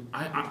 dude,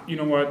 you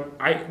know what?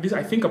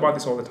 I think about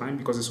this all the time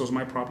because this was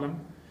my problem.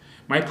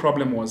 My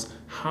problem was,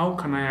 how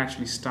can I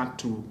actually start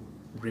to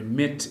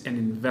remit and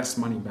invest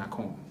money back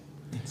home?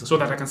 Exactly. So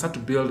that I can start to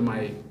build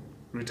my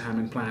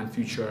retirement plan,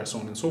 future, so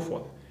on and so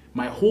forth.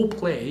 My whole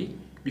play,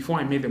 before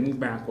I made the move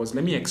back, was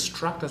let me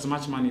extract as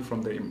much money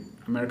from the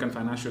American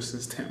financial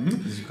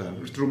system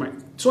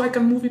so I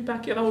can move it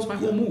back here. That was my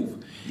whole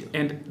move. Yeah.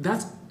 And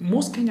that's,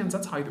 most Kenyans,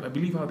 that's how I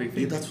believe how they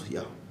think.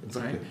 Yeah,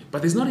 exactly. Right?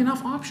 But there's not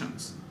enough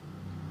options.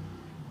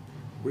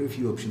 Very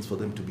few options for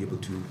them to be able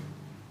to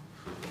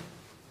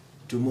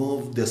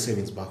move their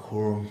savings back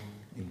home,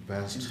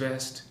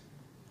 invest.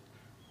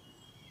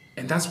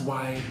 And that's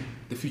why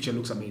the future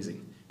looks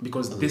amazing.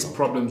 Because these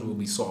problems will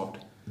be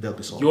solved. They'll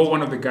be solved. You're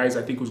one of the guys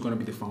I think who's going to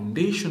be the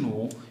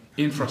foundational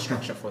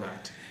infrastructure for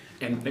that.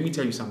 And let me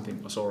tell you something,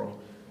 Osoro.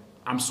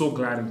 I'm so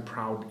glad and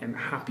proud and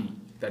happy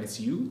that it's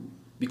you,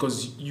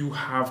 because you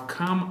have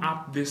come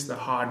up this the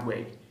hard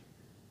way,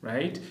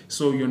 right?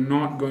 So you're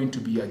not going to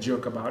be a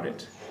jerk about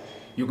it.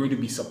 You're going to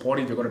be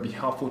supportive. You're going to be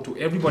helpful to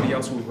everybody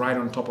else who's right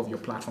on top of your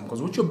platform.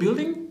 Because what you're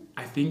building,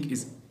 I think,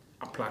 is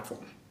a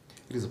platform.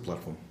 It is a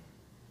platform.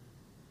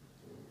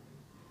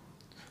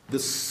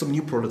 There's some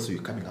new products that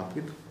you're coming up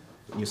with,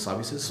 new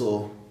services,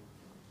 so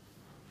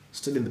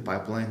still in the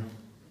pipeline.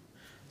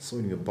 So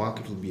when you're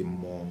back, it will be a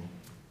more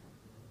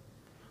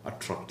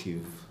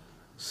attractive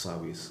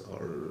service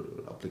or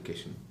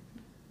application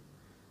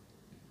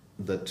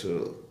that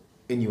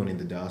anyone in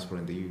the diaspora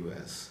in the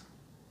US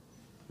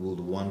would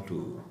want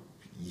to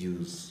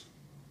use.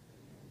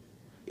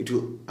 It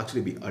will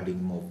actually be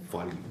adding more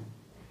value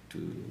to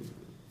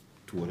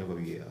whatever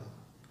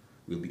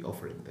we'll be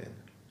offering then.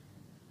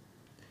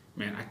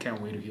 Man, I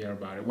can't wait to hear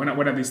about it. When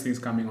are these things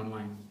coming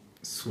online?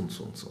 Soon.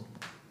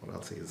 What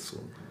I'll say is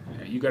soon.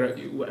 Yeah, you gotta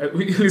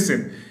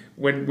listen.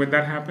 When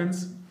that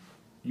happens,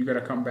 you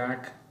gotta come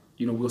back.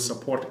 We'll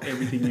support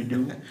everything you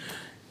do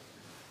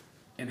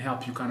and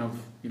help you kind of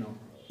blow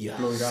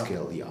it up.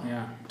 Scale,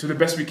 to the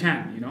best we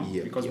can.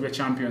 Because we're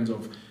champions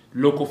of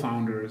local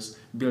founders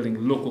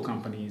building local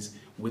companies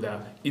with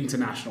an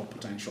international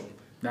potential.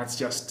 That's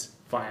just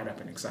fired up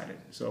and excited.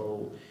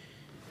 So,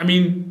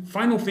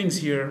 final things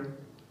here.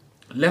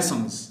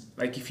 Lessons.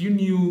 Like if you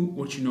knew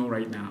what you know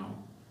right now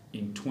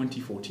in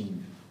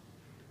 2014,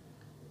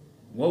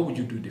 what would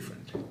you do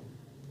different?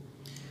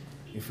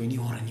 If I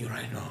knew what I knew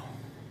right now.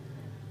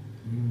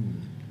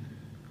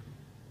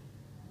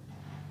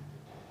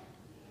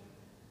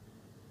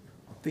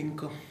 I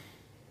think a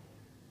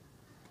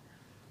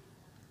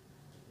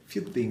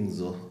few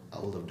things I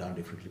would have done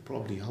differently.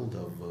 Probably I would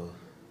have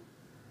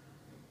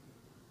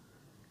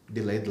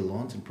delayed the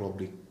launch and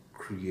probably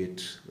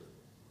create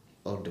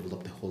or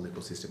develop the whole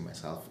ecosystem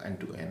myself end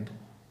to end.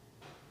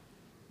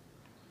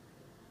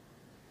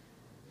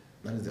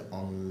 That is the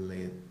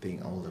only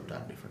thing I would have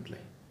done differently.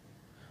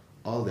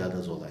 All the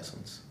others were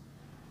lessons.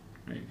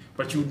 Right.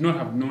 But you would not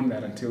have known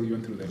that until you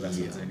went through the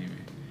lessons anyway.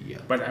 Yeah.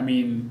 But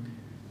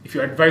if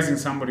you're advising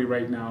somebody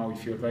right now,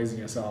 if you're advising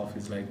yourself,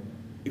 it's like...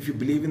 If you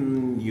believe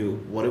in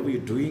whatever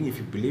you're doing, if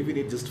you believe in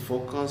it, just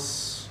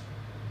focus.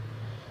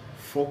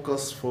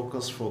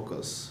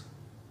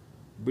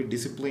 Be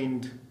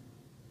disciplined.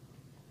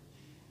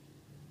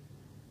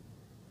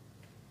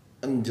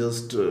 And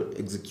just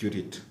execute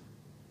it.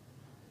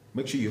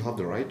 Make sure you have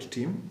the right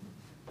team.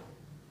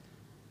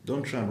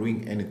 Don't try and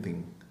ruin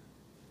anything.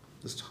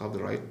 Just have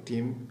the right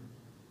team.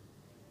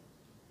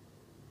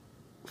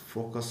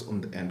 Focus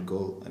on the end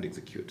goal and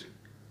execute.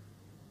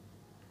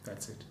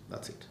 That's it.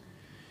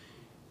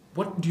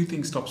 What do you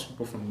think stops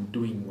people from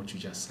doing what you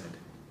just said?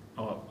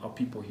 Are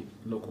people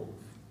local?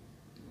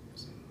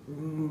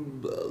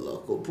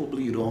 Local,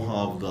 probably you don't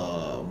have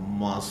the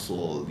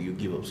muscle, you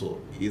give up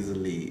so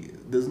easily.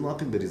 There's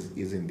nothing that is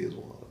easy in this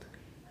world.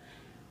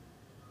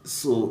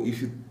 So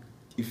if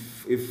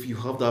you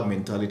have that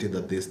mentality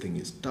that this thing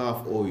is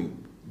tough,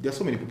 there's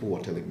so many people who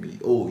are telling me,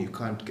 you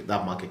can't get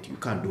that market, you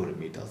can't do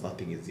remittance, that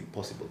thing is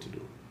impossible to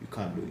do. You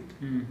can't do it.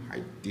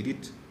 I did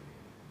it,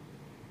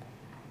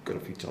 got a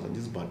few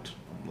challenges, but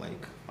I'm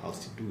like, I'll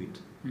still do it.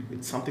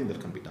 It's something that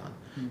can be done.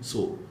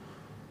 So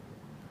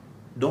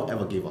don't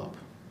ever give up.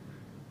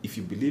 If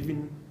you believe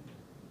in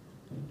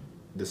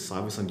the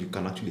service and you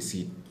can actually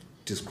see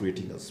it is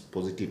creating a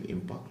positive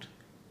impact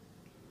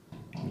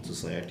in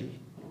society,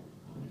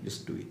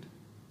 just do it.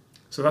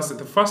 So that's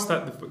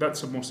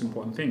that's the most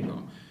important thing,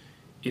 though.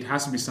 It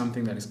has to be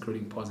something that is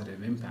creating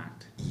positive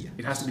impact. Yeah.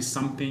 It has to be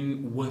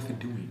something worth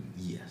doing.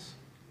 Yes.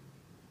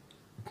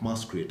 It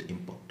must create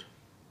impact.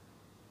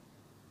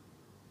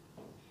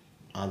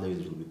 Otherwise,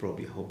 it will be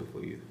probably a hobby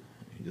for you.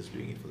 You're just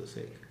doing it for the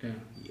sake.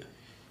 Yeah.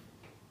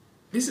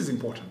 This is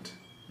important,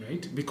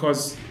 right?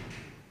 Because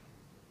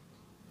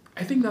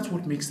I think that's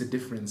what makes the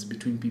difference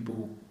between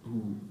people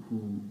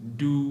who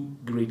do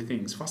great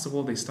things. First of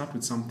all, they start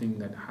with something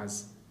that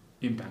has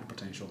impact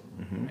potential,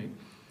 right?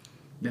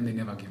 Then they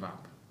never give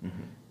up.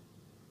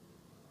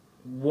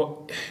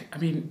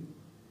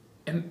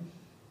 And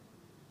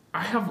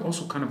I have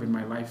also kind of in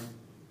my life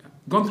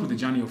gone through the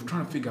journey of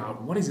trying to figure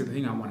out what is the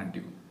thing I want to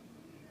do,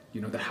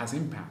 that has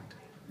impact.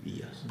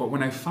 Yes. But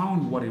when I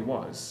found what it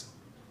was,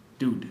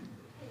 dude,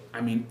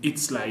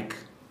 it's like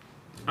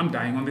I'm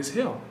dying on this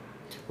hill.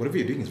 Whatever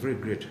you're doing is very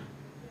great.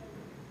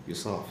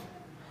 Yourself.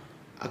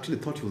 I actually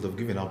thought you would have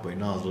given up by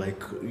now. I was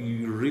like,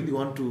 you really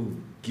want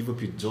to give up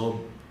your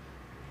job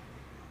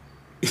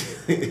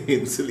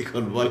in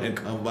Silicon Valley and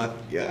come back?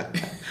 Yeah.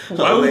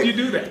 Why would you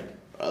do that?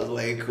 I was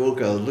like,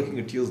 okay, I was looking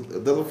at you.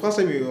 That was the first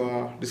time we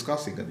were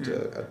discussing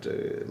at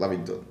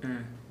Lavington.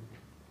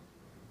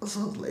 So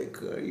I was like,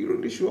 are you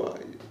really sure?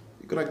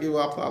 You're going to give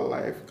up that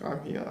life?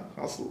 Come here,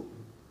 hustle.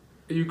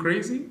 Are you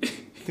crazy?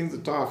 Things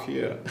are tough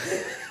here.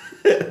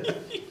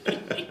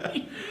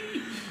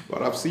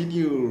 But I've seen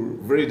you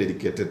very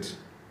dedicated.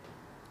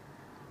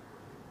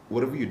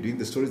 Whatever you're doing,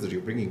 the stories that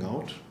you're bringing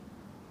out,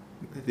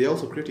 they're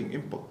also creating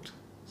impact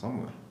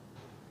somewhere.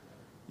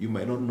 You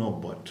might not know,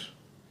 but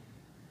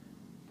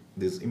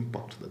there's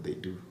impact that they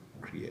do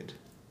create.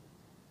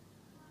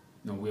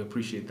 No, we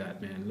appreciate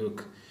that, man.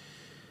 Look,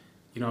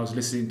 I was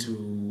listening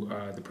to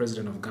the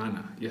president of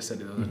Ghana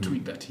yesterday. There was a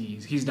tweet that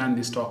he's done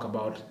this talk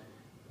about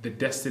the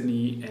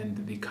destiny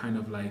and the kind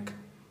of like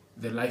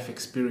the life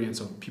experience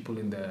of people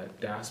in the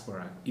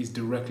diaspora is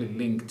directly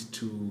linked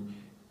to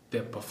the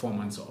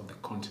performance of the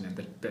continent,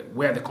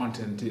 where the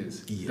continent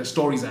is, the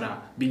stories that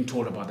are being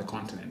told about the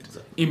continent,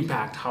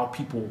 impact how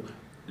people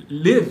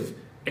live,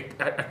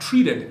 are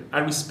treated,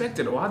 are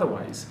respected or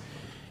otherwise.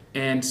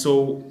 And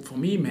so for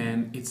me,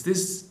 man, it's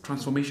this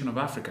transformation of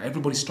Africa.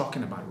 Everybody's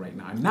talking about it right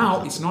now. And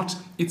now it's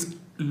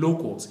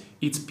locals.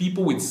 It's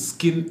people with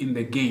skin in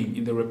the game,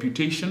 in the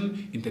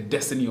reputation, in the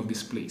destiny of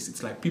this place.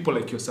 It's like people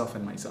like yourself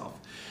and myself.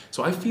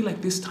 So I feel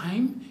like this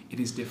time it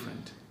is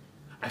different.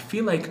 I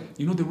feel like,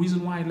 the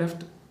reason why I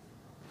left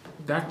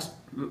that,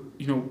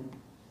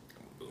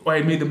 why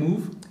I made the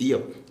move?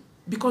 Yep.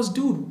 Because,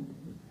 dude,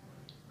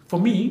 for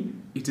me,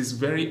 it is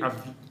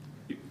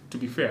to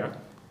be fair,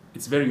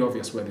 it's very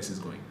obvious where this is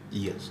going.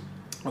 Yes.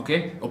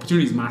 Okay?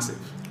 Opportunity is massive,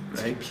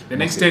 right? The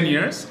next 10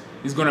 years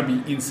is going to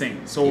be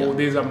insane. So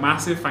there's a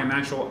massive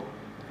financial,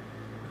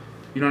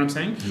 you know what I'm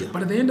saying? Yeah.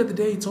 But at the end of the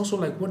day, it's also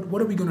like,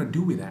 what are we going to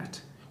do with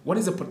that? What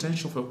is the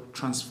potential for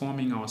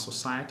transforming our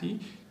society,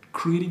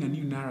 creating a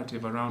new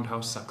narrative around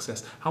how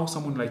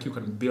someone like you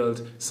can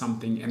build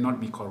something and not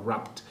be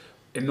corrupt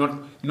and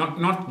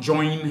not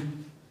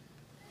join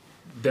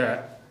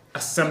the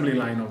assembly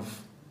line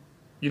of,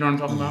 you know what I'm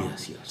talking about?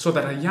 Yes. So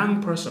that a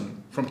young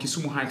person from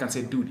Kisumu High can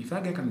say, dude, if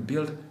that guy can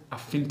build a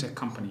fintech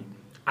company,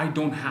 I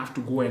don't have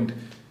to go and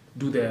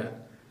do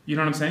you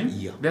know what I'm saying?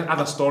 Yeah. There's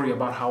other story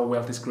about how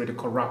wealth is created,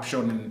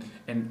 corruption,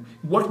 and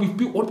what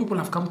people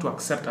have come to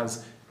accept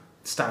as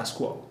status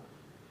quo.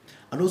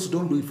 And also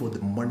don't do it for the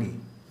money,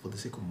 for the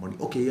sake of money.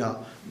 Okay, yeah,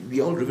 we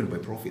are all driven by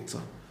profits,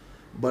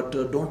 but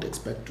don't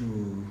expect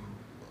to,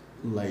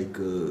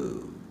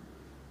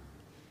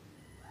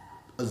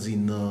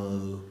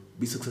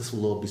 be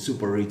successful or be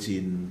super rich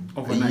in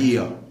overnight. a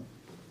year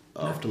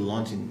after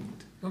launching.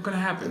 Not gonna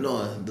happen.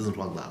 No, it doesn't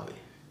work that way.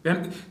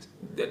 Then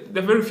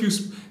the very few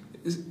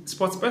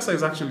SportsPesa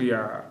is actually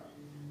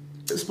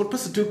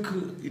SportsPesa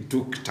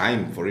took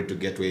time for it to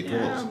get where it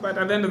was. But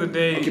at the end of the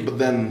day, Okay, but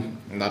then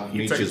that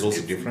niche is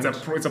also different.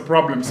 It's a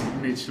problem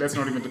niche. Let's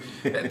not even.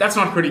 That's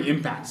not creating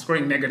impact. It's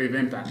creating negative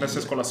impact. Let's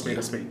just call a spade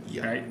a spade.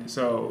 Yeah. Right.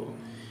 So,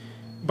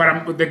 but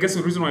I guess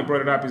the reason why I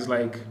brought it up is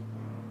like,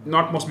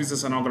 not most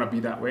businesses are not going to be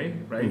that way,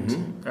 right?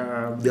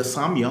 There's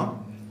some,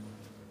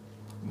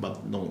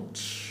 but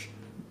not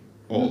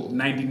all.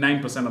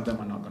 99% of them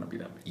are not going to be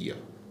that way. Yeah,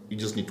 you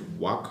just need to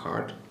work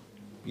hard,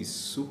 be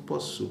super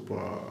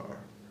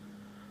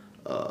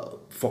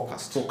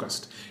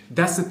focused.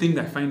 That's the thing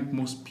that I find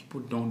most people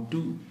don't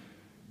do.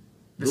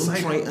 Don't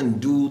try and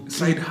do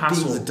side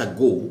hustle. things at a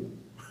go.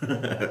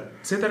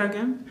 Say that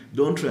again?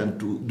 Don't try and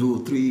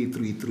do three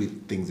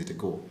things at a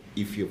go.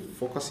 If you're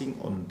focusing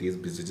on this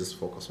business, just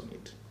focus on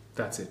it.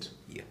 That's it.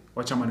 Yeah.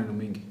 Wacha maneno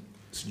mingi.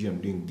 So I'm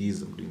doing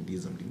this, I'm doing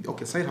this.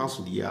 Okay, side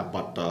hustle, yeah,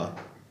 but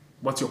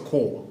what's your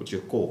core? what's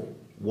your core?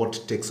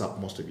 What takes up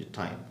most of your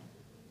time?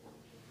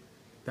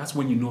 That's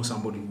when you know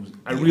somebody who's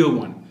a real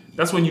one.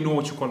 That's when you know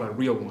what you call a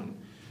real one,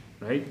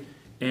 right?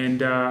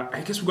 And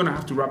I guess we're going to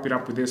have to wrap it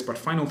up with this. But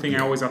final thing I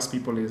always ask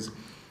people is,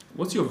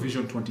 what's your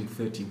vision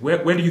 2030?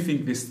 Where do you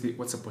think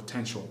what's the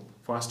potential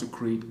for us to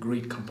create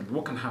great company?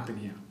 What can happen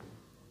here?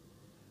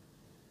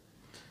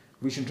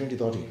 Vision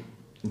 2030,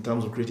 in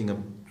terms of creating a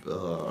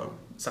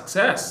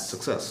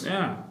Success.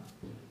 Yeah.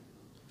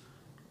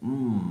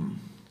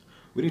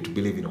 We need to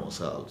believe in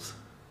ourselves.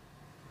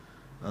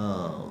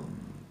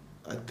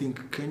 I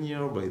think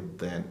Kenya, by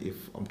then,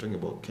 if I'm talking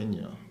about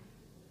Kenya,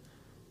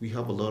 we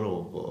have a lot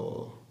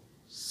of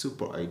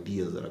super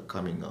ideas that are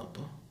coming up.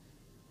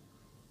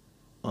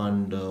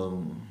 And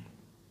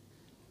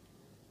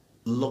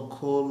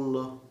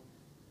local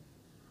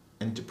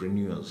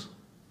entrepreneurs,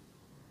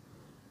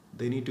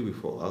 they need to be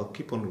I'll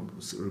keep on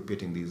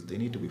repeating this. They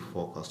need to be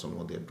focused on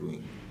what they're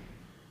doing.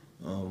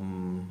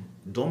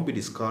 Don't be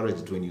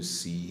discouraged when you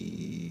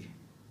see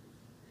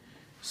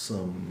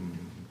some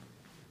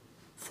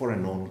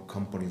foreign-owned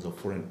companies or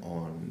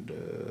foreign-owned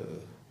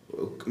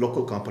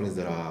local companies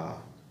that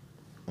are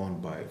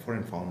owned by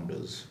foreign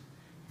founders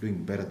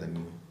doing better than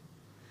you.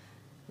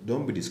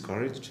 Don't be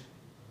discouraged.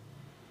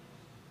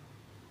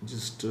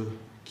 Just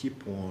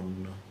keep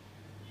on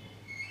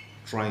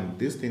trying.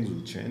 These things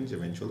will change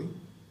eventually.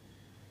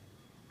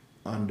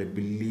 And I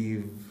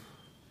believe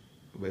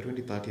by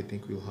 2030, I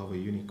think we'll have a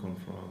unicorn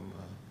from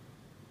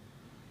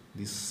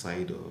this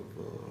side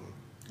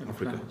of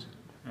Africa.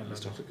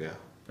 West Africa, yeah.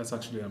 That's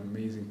actually an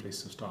amazing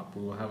place to stop.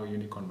 We will have a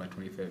unicorn by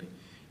 2030.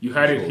 You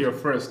heard it here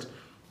first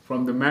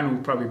from the man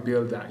who probably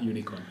built that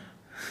unicorn.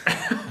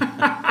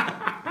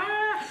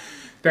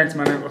 Thanks,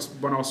 man.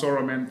 Bwana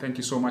Osoro, man. Thank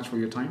you so much for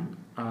your time.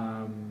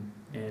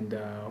 And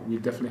we'll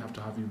definitely have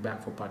to have you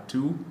back for part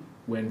 2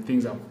 when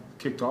things have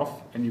kicked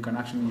off and you can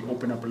actually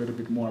open up a little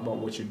bit more about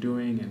what you're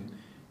doing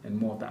and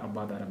more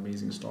about that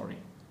amazing story.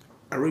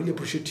 I really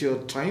appreciate your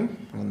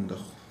time and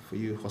for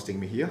you hosting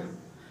me here.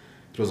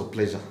 It was a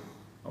pleasure.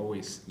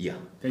 Always. Yeah.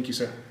 Thank you,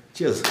 sir.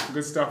 Cheers.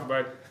 Good stuff,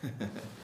 bud.